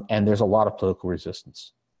 And there's a lot of political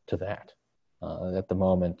resistance to that. At the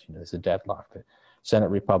moment, there's a deadlock. The Senate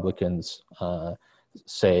Republicans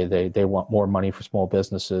say they want more money for small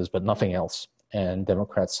businesses, but nothing else. And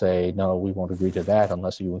Democrats say, no, we won't agree to that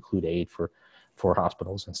unless you include aid for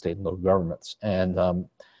hospitals and state and local governments. And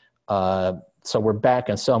so we're back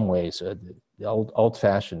in some ways. The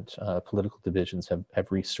old-fashioned political divisions have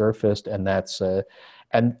resurfaced, and that's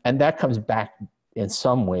and that comes back in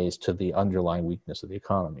some ways to the underlying weakness of the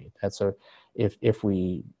economy. If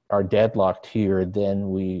we are deadlocked here, then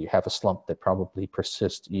we have a slump that probably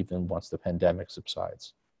persists even once the pandemic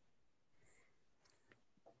subsides.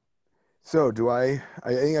 So I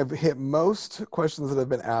think I've hit most questions that have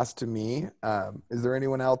been asked to me. Is there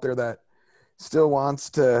anyone out there that still wants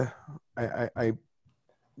to, I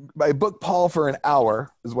booked Paul for an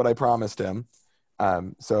hour is what I promised him.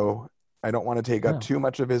 So I don't want to take up too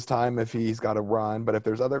much of his time if he's got to run, but if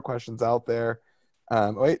there's other questions out there,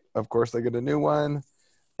 wait, of course I get a new one.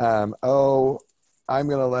 I'm going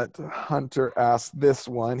to let Hunter ask this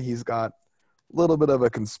one. He's got a little bit of a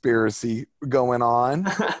conspiracy going on.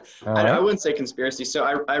 I wouldn't say conspiracy. So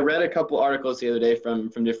I read a couple articles the other day from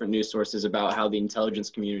different news sources about how the intelligence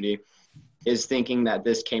community is thinking that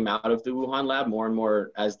this came out of the Wuhan lab more and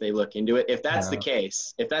more as they look into it. If that's the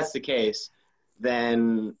case,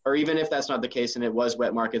 then, or even if that's not the case and it was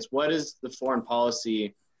wet markets, what does the foreign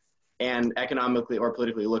policy and economically or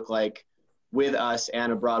politically look like with us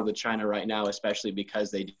and abroad with China right now, especially because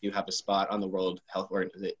they do have a spot on the World Health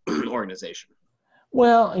Organization?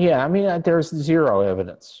 Well, yeah, I mean, there's zero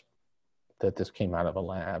evidence that this came out of a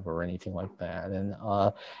lab or anything like that.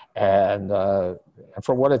 And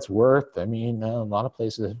for what it's worth, I mean, a lot of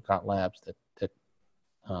places have got labs that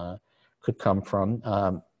could come from.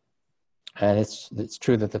 And it's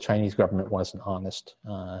true that the Chinese government wasn't honest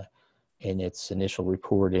in its initial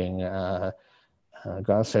reporting. I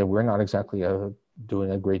gotta say, we're not exactly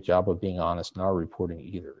doing a great job of being honest in our reporting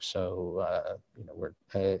either. So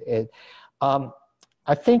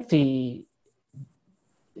I think the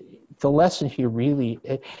lesson here really,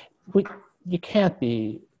 you can't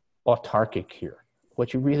be autarkic here.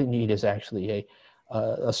 What you really need is actually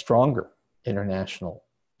a stronger international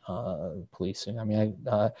policing. I mean,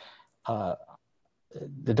 the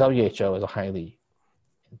WHO is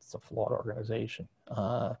it's a flawed organization.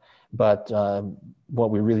 But what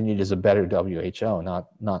we really need is a better WHO,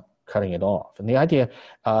 not cutting it off. And the idea,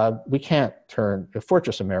 we can't turn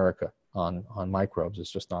Fortress America on microbes is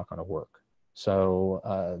just not going to work. So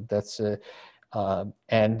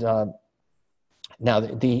And now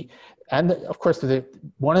of course,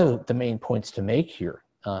 one of the main points to make here,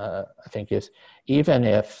 I think, is even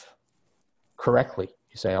if correctly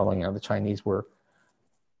you say, oh, the Chinese were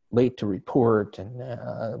late to report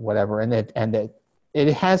and whatever, and that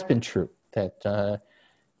it has been true that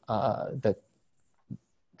that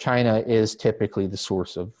China is typically the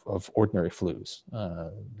source of ordinary flus,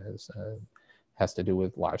 has to do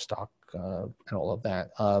with livestock and all of that.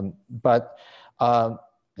 But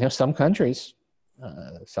some countries,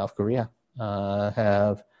 South Korea,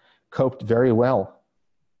 have coped very well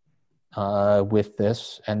with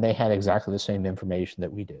this, and they had exactly the same information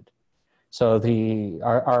that we did. So the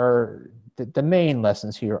main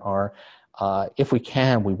lessons here are, if we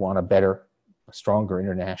can, we want a stronger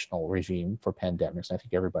international regime for pandemics. I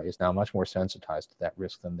think everybody is now much more sensitized to that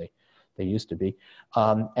risk than they used to be,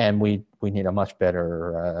 and we need a much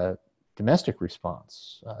better domestic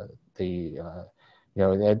response. In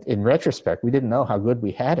retrospect, we didn't know how good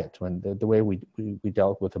we had it when the way we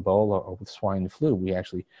dealt with Ebola or with swine flu. We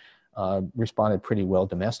actually responded pretty well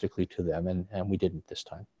domestically to them, and we didn't this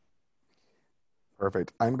time.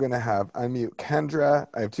 Perfect. I'm going to unmute Kendra.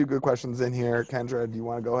 I have two good questions in here. Kendra, do you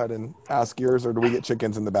want to go ahead and ask yours, or do we get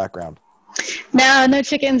chickens in the background? No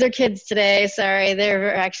chickens or kids today. Sorry,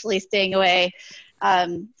 they're actually staying away. By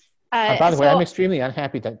the way, I'm extremely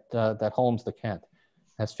unhappy that Holmes the cat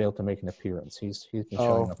has failed to make an appearance. He's been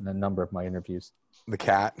showing up in a number of my interviews. The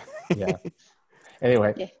cat? Yeah.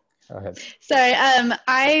 Anyway. Yeah. Go ahead. Sorry,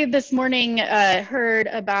 I this morning heard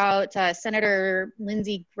about Senator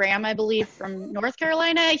Lindsey Graham, I believe, from North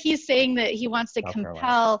Carolina. He's saying that he wants to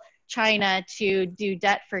compel China to do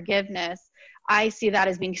debt forgiveness. I see that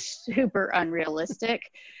as being super unrealistic.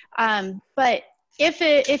 But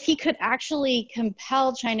if he could actually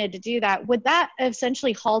compel China to do that, would that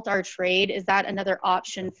essentially halt our trade? Is that another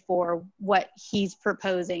option for what he's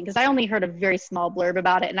proposing? Because I only heard a very small blurb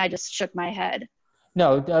about it, and I just shook my head.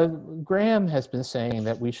 No, Graham has been saying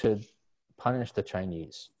that we should punish the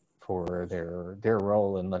Chinese for their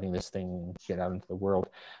role in letting this thing get out into the world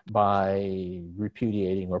by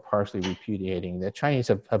repudiating or partially repudiating. The Chinese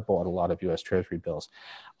have bought a lot of U.S. Treasury bills,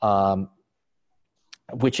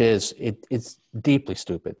 which it's deeply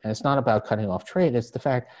stupid. And it's not about cutting off trade. It's the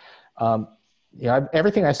fact,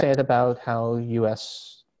 everything I said about how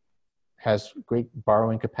U.S. has great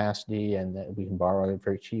borrowing capacity and that we can borrow it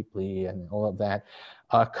very cheaply and all of that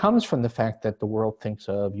comes from the fact that the world thinks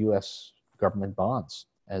of U.S. government bonds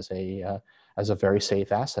as a very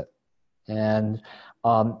safe asset. And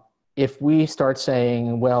if we start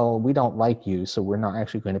saying, well, we don't like you, so we're not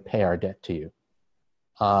actually going to pay our debt to you.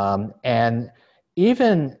 And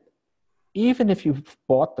even if you've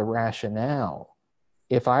bought the rationale,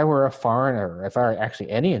 if I were a foreigner, if I were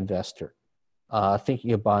actually any investor,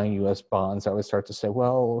 thinking of buying U.S. bonds, I would start to say,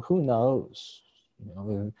 well, who knows?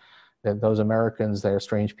 That those Americans, they're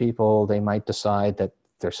strange people. They might decide that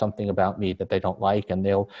there's something about me that they don't like, and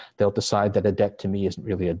they'll decide that a debt to me isn't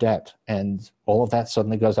really a debt. And all of that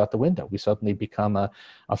suddenly goes out the window. We suddenly become a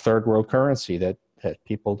third world currency that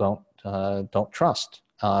people don't trust.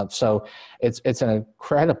 So it's an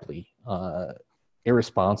incredibly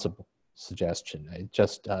irresponsible suggestion. It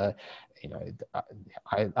just I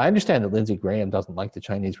understand that Lindsey Graham doesn't like the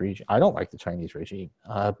Chinese regime. I don't like the Chinese regime,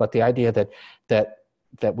 but the idea that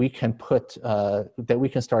we can that we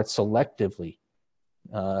can start selectively,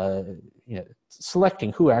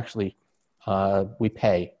 selecting who actually we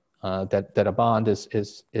pay, that a bond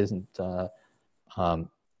isn't a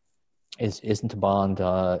bond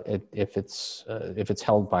if it's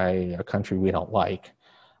held by a country we don't like,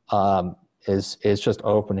 is just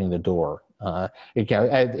opening the door.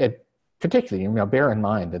 Particularly, bear in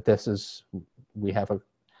mind that the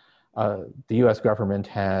U.S. government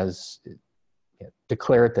has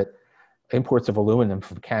declared that imports of aluminum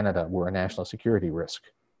from Canada were a national security risk.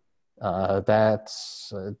 That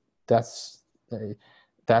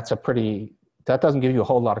doesn't give you a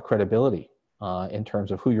whole lot of credibility in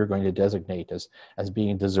terms of who you're going to designate as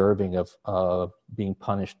being deserving of being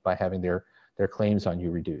punished by having their claims on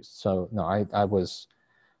you reduced. So no,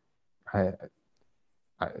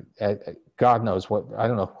 God knows I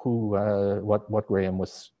don't know what Graham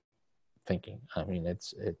was thinking. I mean,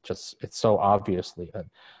 it's so obviously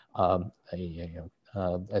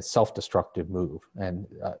a self-destructive move, and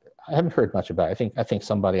I haven't heard much about it. I think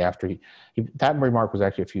somebody after that remark was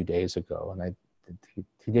actually a few days ago, and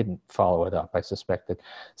he didn't follow it up. I suspect that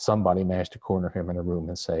somebody managed to corner him in a room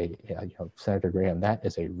and say, "Yeah, Senator Graham, that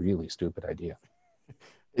is a really stupid idea."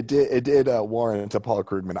 It did warrant a Paul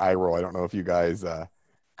Krugman eye roll. I don't know if you guys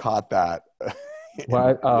caught that.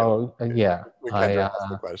 Well, yeah. We can ask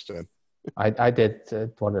the question. I did.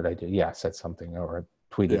 What did I do? Yeah, I said something or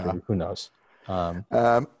tweeted, Yeah. or who knows.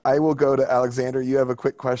 I will go to Alexander. You have a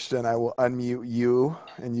quick question. I will unmute you,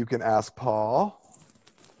 and you can ask Paul.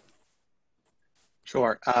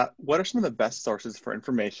 Sure. What are some of the best sources for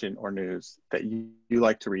information or news that you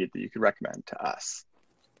like to read that you could recommend to us?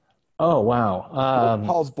 Oh, wow.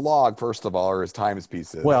 Paul's blog, first of all, or his Times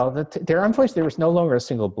pieces. Well, unfortunately, there was no longer a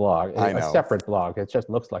single blog, I know. a separate blog. It just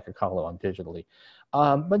looks like a column digitally.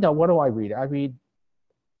 But no, what do I read? I read,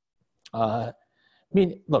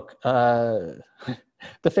 look, the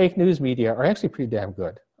fake news media are actually pretty damn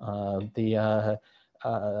good. I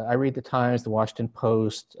read the Times, the Washington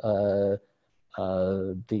Post, the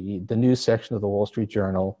news section of the Wall Street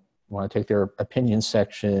Journal. I want to take their opinion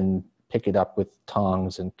section, pick it up with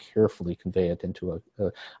tongs and carefully convey it into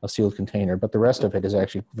a sealed container. But the rest of it is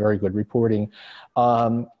actually very good reporting.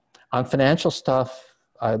 On financial stuff,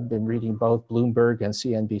 I've been reading both Bloomberg and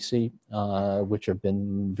CNBC, which have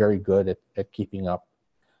been very good at keeping up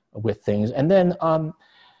with things. And then,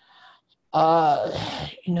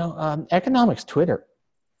 economics Twitter.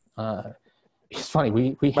 It's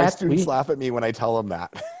funny. My students laugh at me when I tell them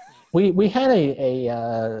that. we had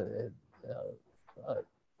a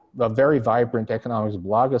very vibrant economics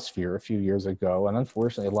blogosphere a few years ago, and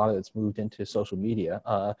unfortunately, a lot of it's moved into social media,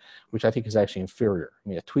 which I think is actually inferior. I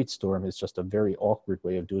mean, a tweet storm is just a very awkward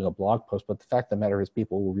way of doing a blog post, but the fact of the matter is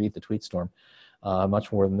people will read the tweet storm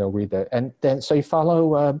much more than they'll read that. And then, so you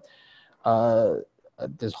follow,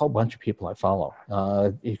 there's a whole bunch of people I follow.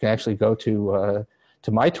 You can actually go to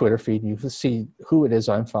my Twitter feed and you can see who it is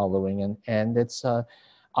I'm following, and it's,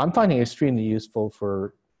 I'm finding it extremely useful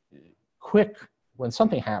for quick, when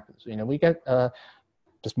something happens, we get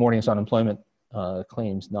this morning's unemployment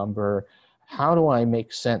claims number. How do I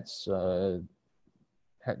make sense?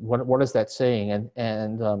 What is that saying?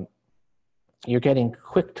 And you're getting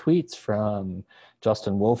quick tweets from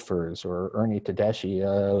Justin Wolfers or Ernie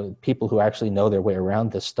Tedeschi, people who actually know their way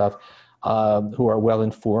around this stuff, who are well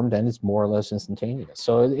informed, and it's more or less instantaneous.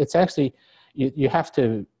 So it's actually, you have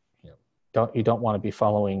to, you don't want to be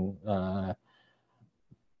following.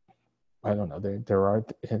 I don't know. There are.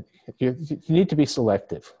 You need to be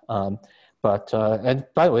selective. But and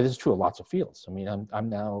by the way, this is true of lots of fields. I mean,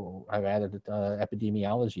 I've added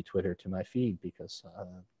epidemiology Twitter to my feed because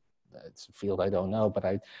it's a field I don't know, but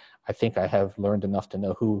I think I have learned enough to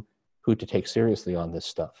know who to take seriously on this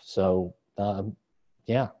stuff. So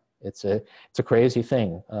yeah, it's a crazy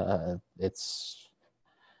thing.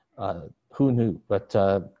 Who knew? But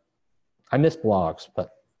I miss blogs,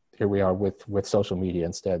 but here we are with social media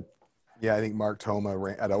instead. Yeah, I think Mark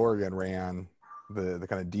Toma at Oregon ran the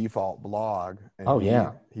kind of default blog.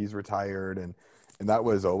 And he's retired, and that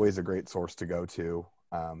was always a great source to go to.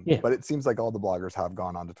 But it seems like all the bloggers have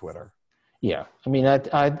gone onto Twitter. Yeah, I mean,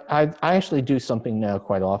 I actually do something now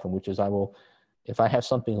quite often, which is I will, if I have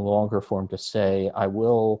something longer form to say, I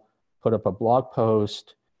will put up a blog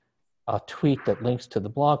post, a tweet that links to the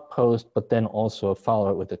blog post, but then also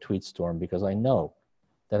follow it with a tweet storm, because I know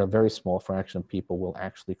that a very small fraction of people will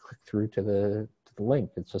actually click through to the link.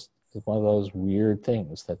 It's one of those weird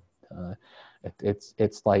things that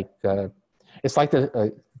it's like the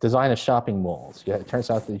design of shopping malls. Yeah, it turns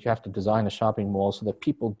out that you have to design a shopping mall so that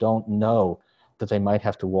people don't know that they might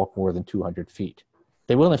have to walk more than 200 feet.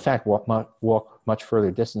 They will in fact walk much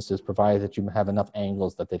further distances, provided that you have enough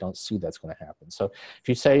angles that they don't see that's going to happen. So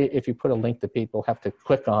if you put a link that people have to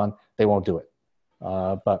click on, they won't do it.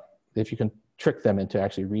 But if you can trick them into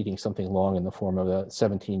actually reading something long in the form of a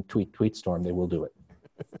 17 tweet storm, they will do it.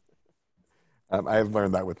 I've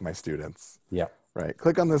learned that with my students. Yeah. Right.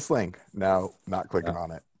 Click on this link. No, not clicking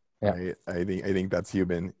on it. Yeah. Right? I think that's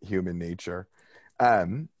human nature.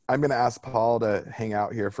 I'm going to ask Paul to hang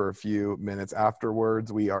out here for a few minutes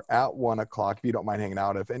afterwards. We are at 1:00. If you don't mind hanging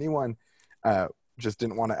out, if anyone just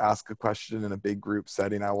didn't want to ask a question in a big group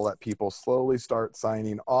setting, I will let people slowly start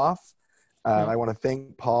signing off. I want to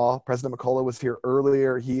thank Paul. President McCullough was here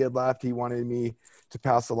earlier. He had left. He wanted me to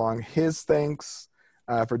pass along his thanks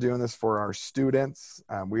for doing this for our students.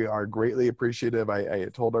 We are greatly appreciative. I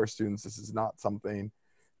told our students this is not something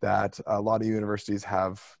that a lot of universities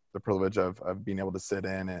have the privilege of being able to sit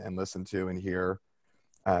in and listen to and hear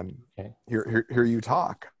you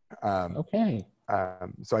talk. Okay.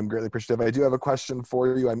 So I'm greatly appreciative. I do have a question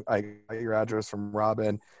for you. I got your address from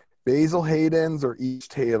Robin. Basil Hayden's or E.H.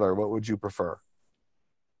 Taylor, what would you prefer?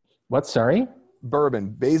 What, sorry?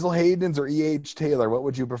 Bourbon. Basil Hayden's or E.H. Taylor, what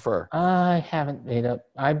would you prefer? I haven't made up.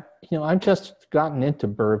 I've just gotten into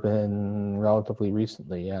bourbon relatively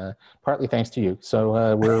recently, partly thanks to you.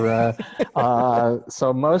 So we're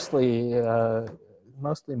so mostly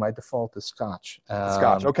mostly my default is Scotch.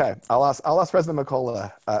 Scotch. Okay, I'll ask President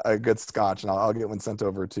McCullough a good Scotch, and I'll get one sent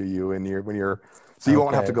over to you when you're so you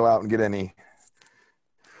won't have to go out and get any.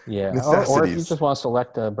 Yeah, necessities. or if you just want to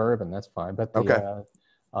select a bourbon, that's fine. But okay.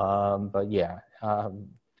 But yeah,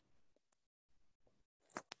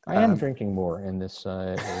 I am drinking more in this.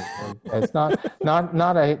 It's not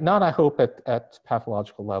I hope at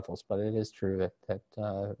pathological levels, but it is true that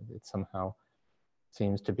it somehow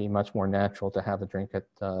seems to be much more natural to have a drink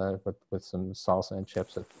with some salsa and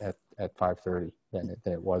chips at 5:30 than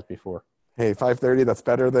it was before. Hey, 5:30. That's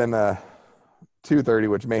better than 2:30,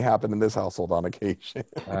 which may happen in this household on occasion.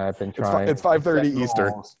 I've been trying. It's 5:30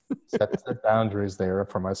 Eastern. Set boundaries there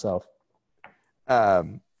for myself.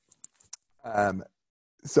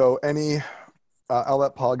 So I'll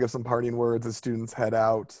let Paul give some parting words as students head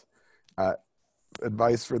out.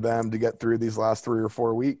 Advice for them to get through these last 3 or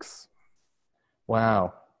 4 weeks.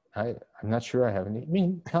 Wow, I'm not sure I have any. I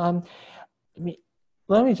mean,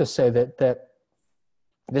 let me just say that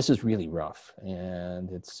this is really rough,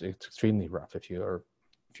 and it's extremely rough if you're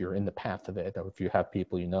in the path of it, or if you have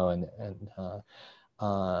people you know and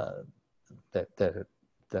that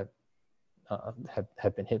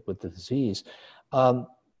have been hit with the disease.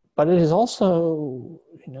 But it is also,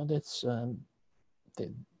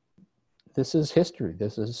 this is history.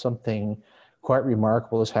 This is something quite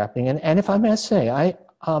remarkable is happening. And if I may say,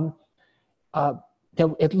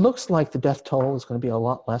 it looks like the death toll is going to be a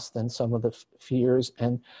lot less than some of the fears.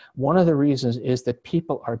 And one of the reasons is that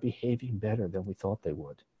people are behaving better than we thought they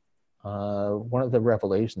would. One of the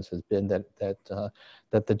revelations has been that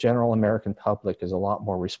the general American public is a lot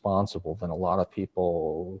more responsible than a lot of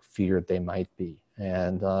people feared they might be.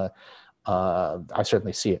 And I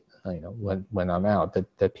certainly see it, when I'm out,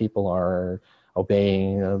 that people are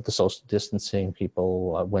obeying the social distancing.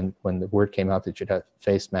 People, when the word came out that you'd have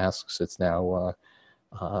face masks, it's now,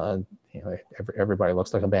 everybody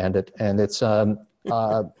looks like a bandit. And it's, so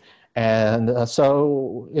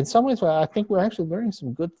in some ways, I think we're actually learning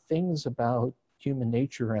some good things about human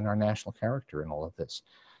nature and our national character in all of this.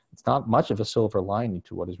 It's not much of a silver lining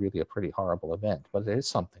to what is really a pretty horrible event, but it is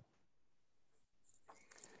something.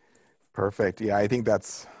 Perfect. Yeah, I think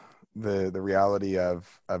that's the reality of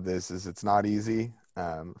this is it's not easy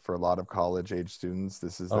for a lot of college age students.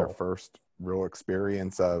 This is their first real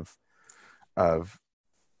experience of I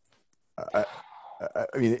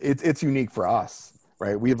mean, it's unique for us,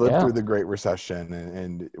 right? We've lived through the Great Recession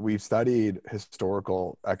and we've studied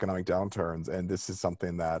historical economic downturns, and this is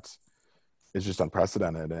something that is just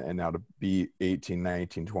unprecedented. And now to be 18,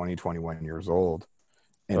 19, 20, 21 years old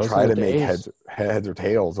and try to make heads or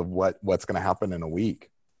tails of what's going to happen in a week.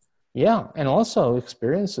 Yeah, and also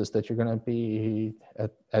experiences that you're going to be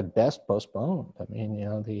at best postponed. I mean,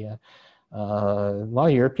 a lot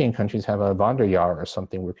of European countries have a Wanderjahr or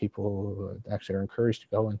something where people actually are encouraged to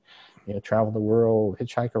go and travel the world,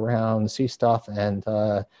 hitchhike around, see stuff, and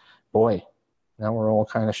boy, now we're all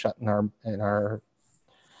kind of shut in our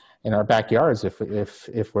backyards if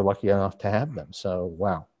we're lucky enough to have them. So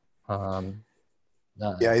wow. I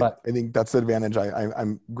think that's the advantage.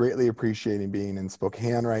 I'm greatly appreciating being in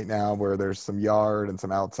Spokane right now, where there's some yard and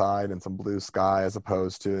some outside and some blue sky, as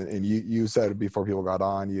opposed to, and you said before people got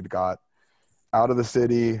on, you'd got out of the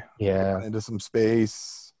city, into some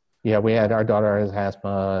space. Yeah, we had our daughter has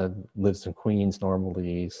asthma, lives in Queens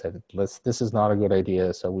normally. Said this is not a good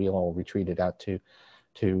idea, so we all retreated out to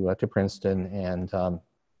Princeton, and I'm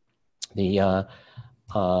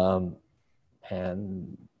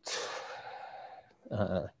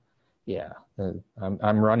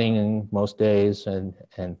running most days, and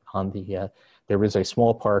on there is a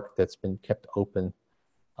small park that's been kept open.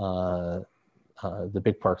 The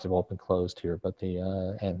big parks have all been closed here, but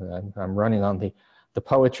and I'm running on the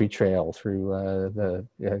poetry trail through the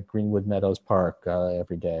Greenwood Meadows Park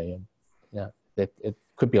every day, and it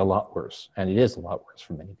could be a lot worse, and it is a lot worse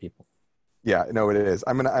for many people. Yeah, no, it is.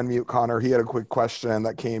 I'm going to unmute Connor. He had a quick question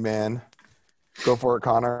that came in. Go for it,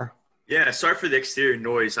 Connor. Yeah, sorry for the exterior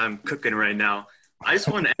noise. I'm cooking right now. I just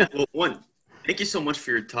want to add, well, one, thank you so much for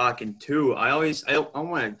your talk. And two, I want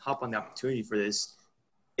to hop on the opportunity for this.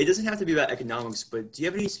 It doesn't have to be about economics, but do you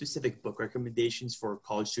have any specific book recommendations for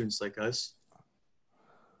college students like us?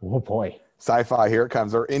 Oh boy. Sci-fi, here it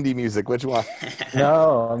comes, or indie music. Which one?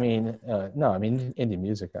 No, I mean indie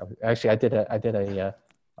music. Actually, I did a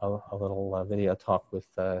little video talk with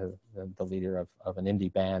the leader of an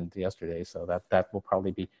indie band yesterday, so that will probably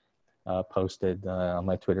be posted on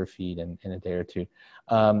my Twitter feed in a day or two.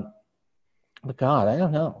 But God, I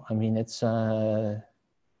don't know. I mean, it's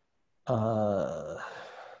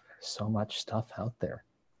so much stuff out there.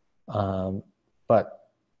 But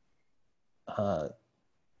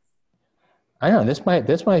I know this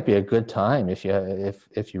might be a good time if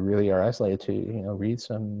you really are isolated to read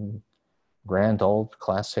some grand old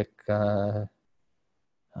classic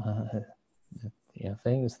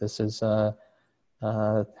things. This is how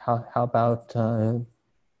about Anna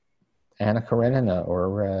Karenina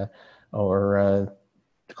or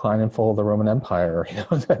Decline and Fall of the Roman Empire?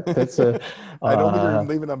 That's a. I don't think you're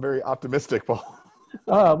leaving them very optimistic, Paul.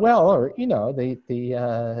 Well, or it's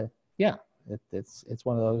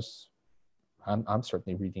one of those. I'm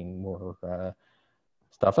certainly reading more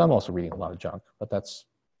stuff. I'm also reading a lot of junk, but that's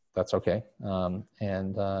okay. And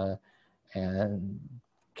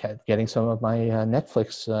getting some of my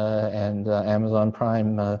Netflix and Amazon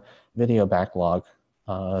Prime video backlog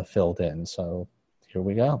filled in. So here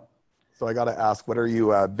we go. So I got to ask, what are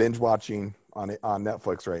you binge watching on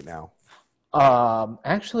Netflix right now?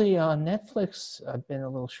 Actually, on Netflix, I've been a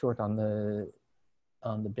little short on the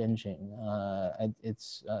binging.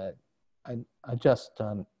 I just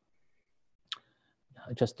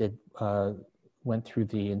went through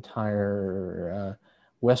the entire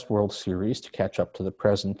Westworld series to catch up to the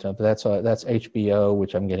present. But that's HBO,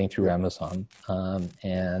 which I'm getting through Amazon, I've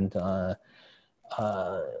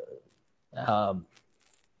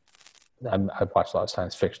watched a lot of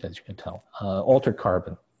science fiction, as you can tell. Altered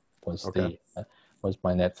Carbon was was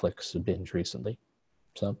my Netflix binge recently.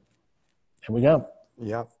 So here we go.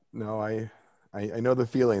 Yeah, no, I know the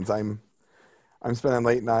feelings. I'm spending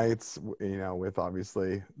late nights, with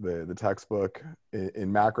obviously the textbook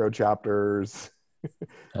in macro chapters.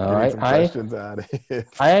 All right, questions added.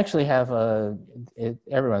 I actually have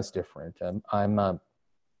everyone's different. I'm an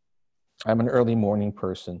early morning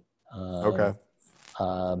person. Okay.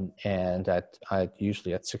 And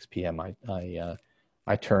usually at 6 p.m.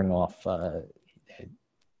 I turn off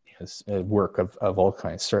work of all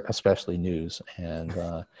kinds, especially news, and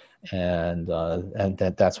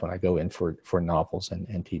that's when I go in for novels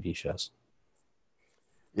and TV shows.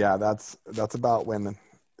 Yeah, that's about when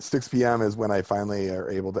 6 p.m. is when I finally are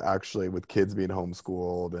able to actually, with kids being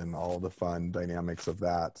homeschooled and all the fun dynamics of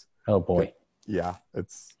that. Oh boy. Yeah,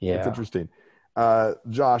 it's interesting.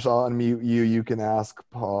 Josh, I'll unmute you. You can ask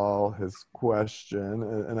Paul his question,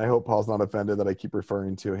 and I hope Paul's not offended that I keep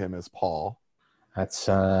referring to him as Paul. That's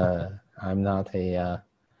I'm not a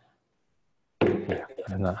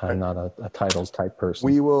titles type person.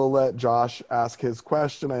 We will let Josh ask his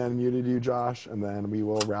question. I unmuted you, Josh, and then we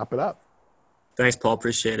will wrap it up. Thanks, Paul.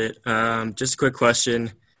 Appreciate it. Just a quick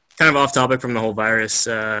question, kind of off topic from the whole virus,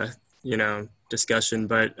 discussion.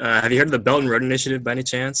 But have you heard of the Belt and Road Initiative by any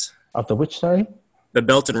chance? Of the which, sorry? The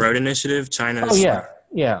Belt and Road Initiative, China's. Oh,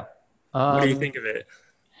 yeah. What do you think of it?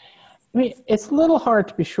 I mean, it's a little hard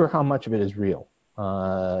to be sure how much of it is real.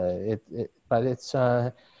 But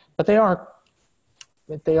they are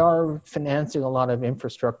financing a lot of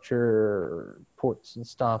infrastructure, ports and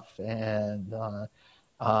stuff, and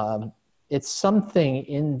it's something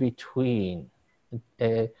in between.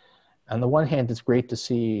 On the one hand, it's great to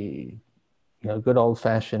see, good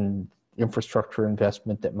old-fashioned infrastructure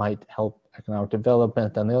investment that might help economic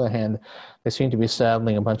development. On the other hand, they seem to be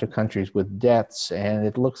saddling a bunch of countries with debts, and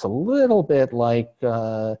it looks a little bit like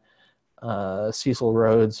Cecil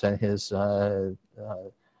Rhodes and his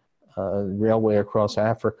railway across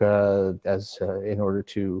Africa in order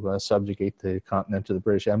to subjugate the continent to the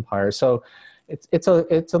British Empire. So it's a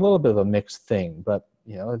little bit of a mixed thing, but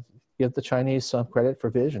give the Chinese some credit for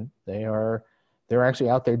vision. They're actually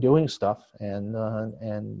out there doing stuff and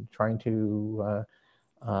trying to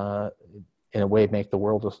in a way make the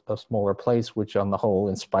world a smaller place, which on the whole,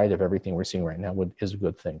 in spite of everything we're seeing right now, is a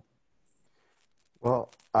good thing.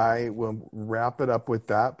 Well, I will wrap it up with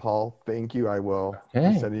that, Paul. Thank you. I will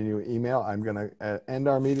be sending you an email. I'm going to end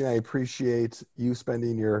our meeting. I appreciate you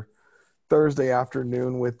spending your Thursday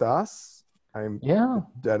afternoon with us. I'm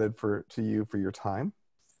indebted to you for your time.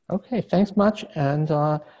 Okay, thanks much. And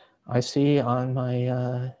I see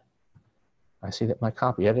that my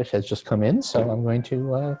copy edit has just come in, so I'm going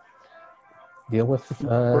to deal with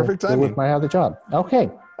my other job. Okay.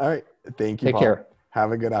 All right. Thank you, Take Paul. care.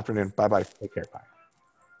 Have a good afternoon. Bye-bye. Take care. Bye.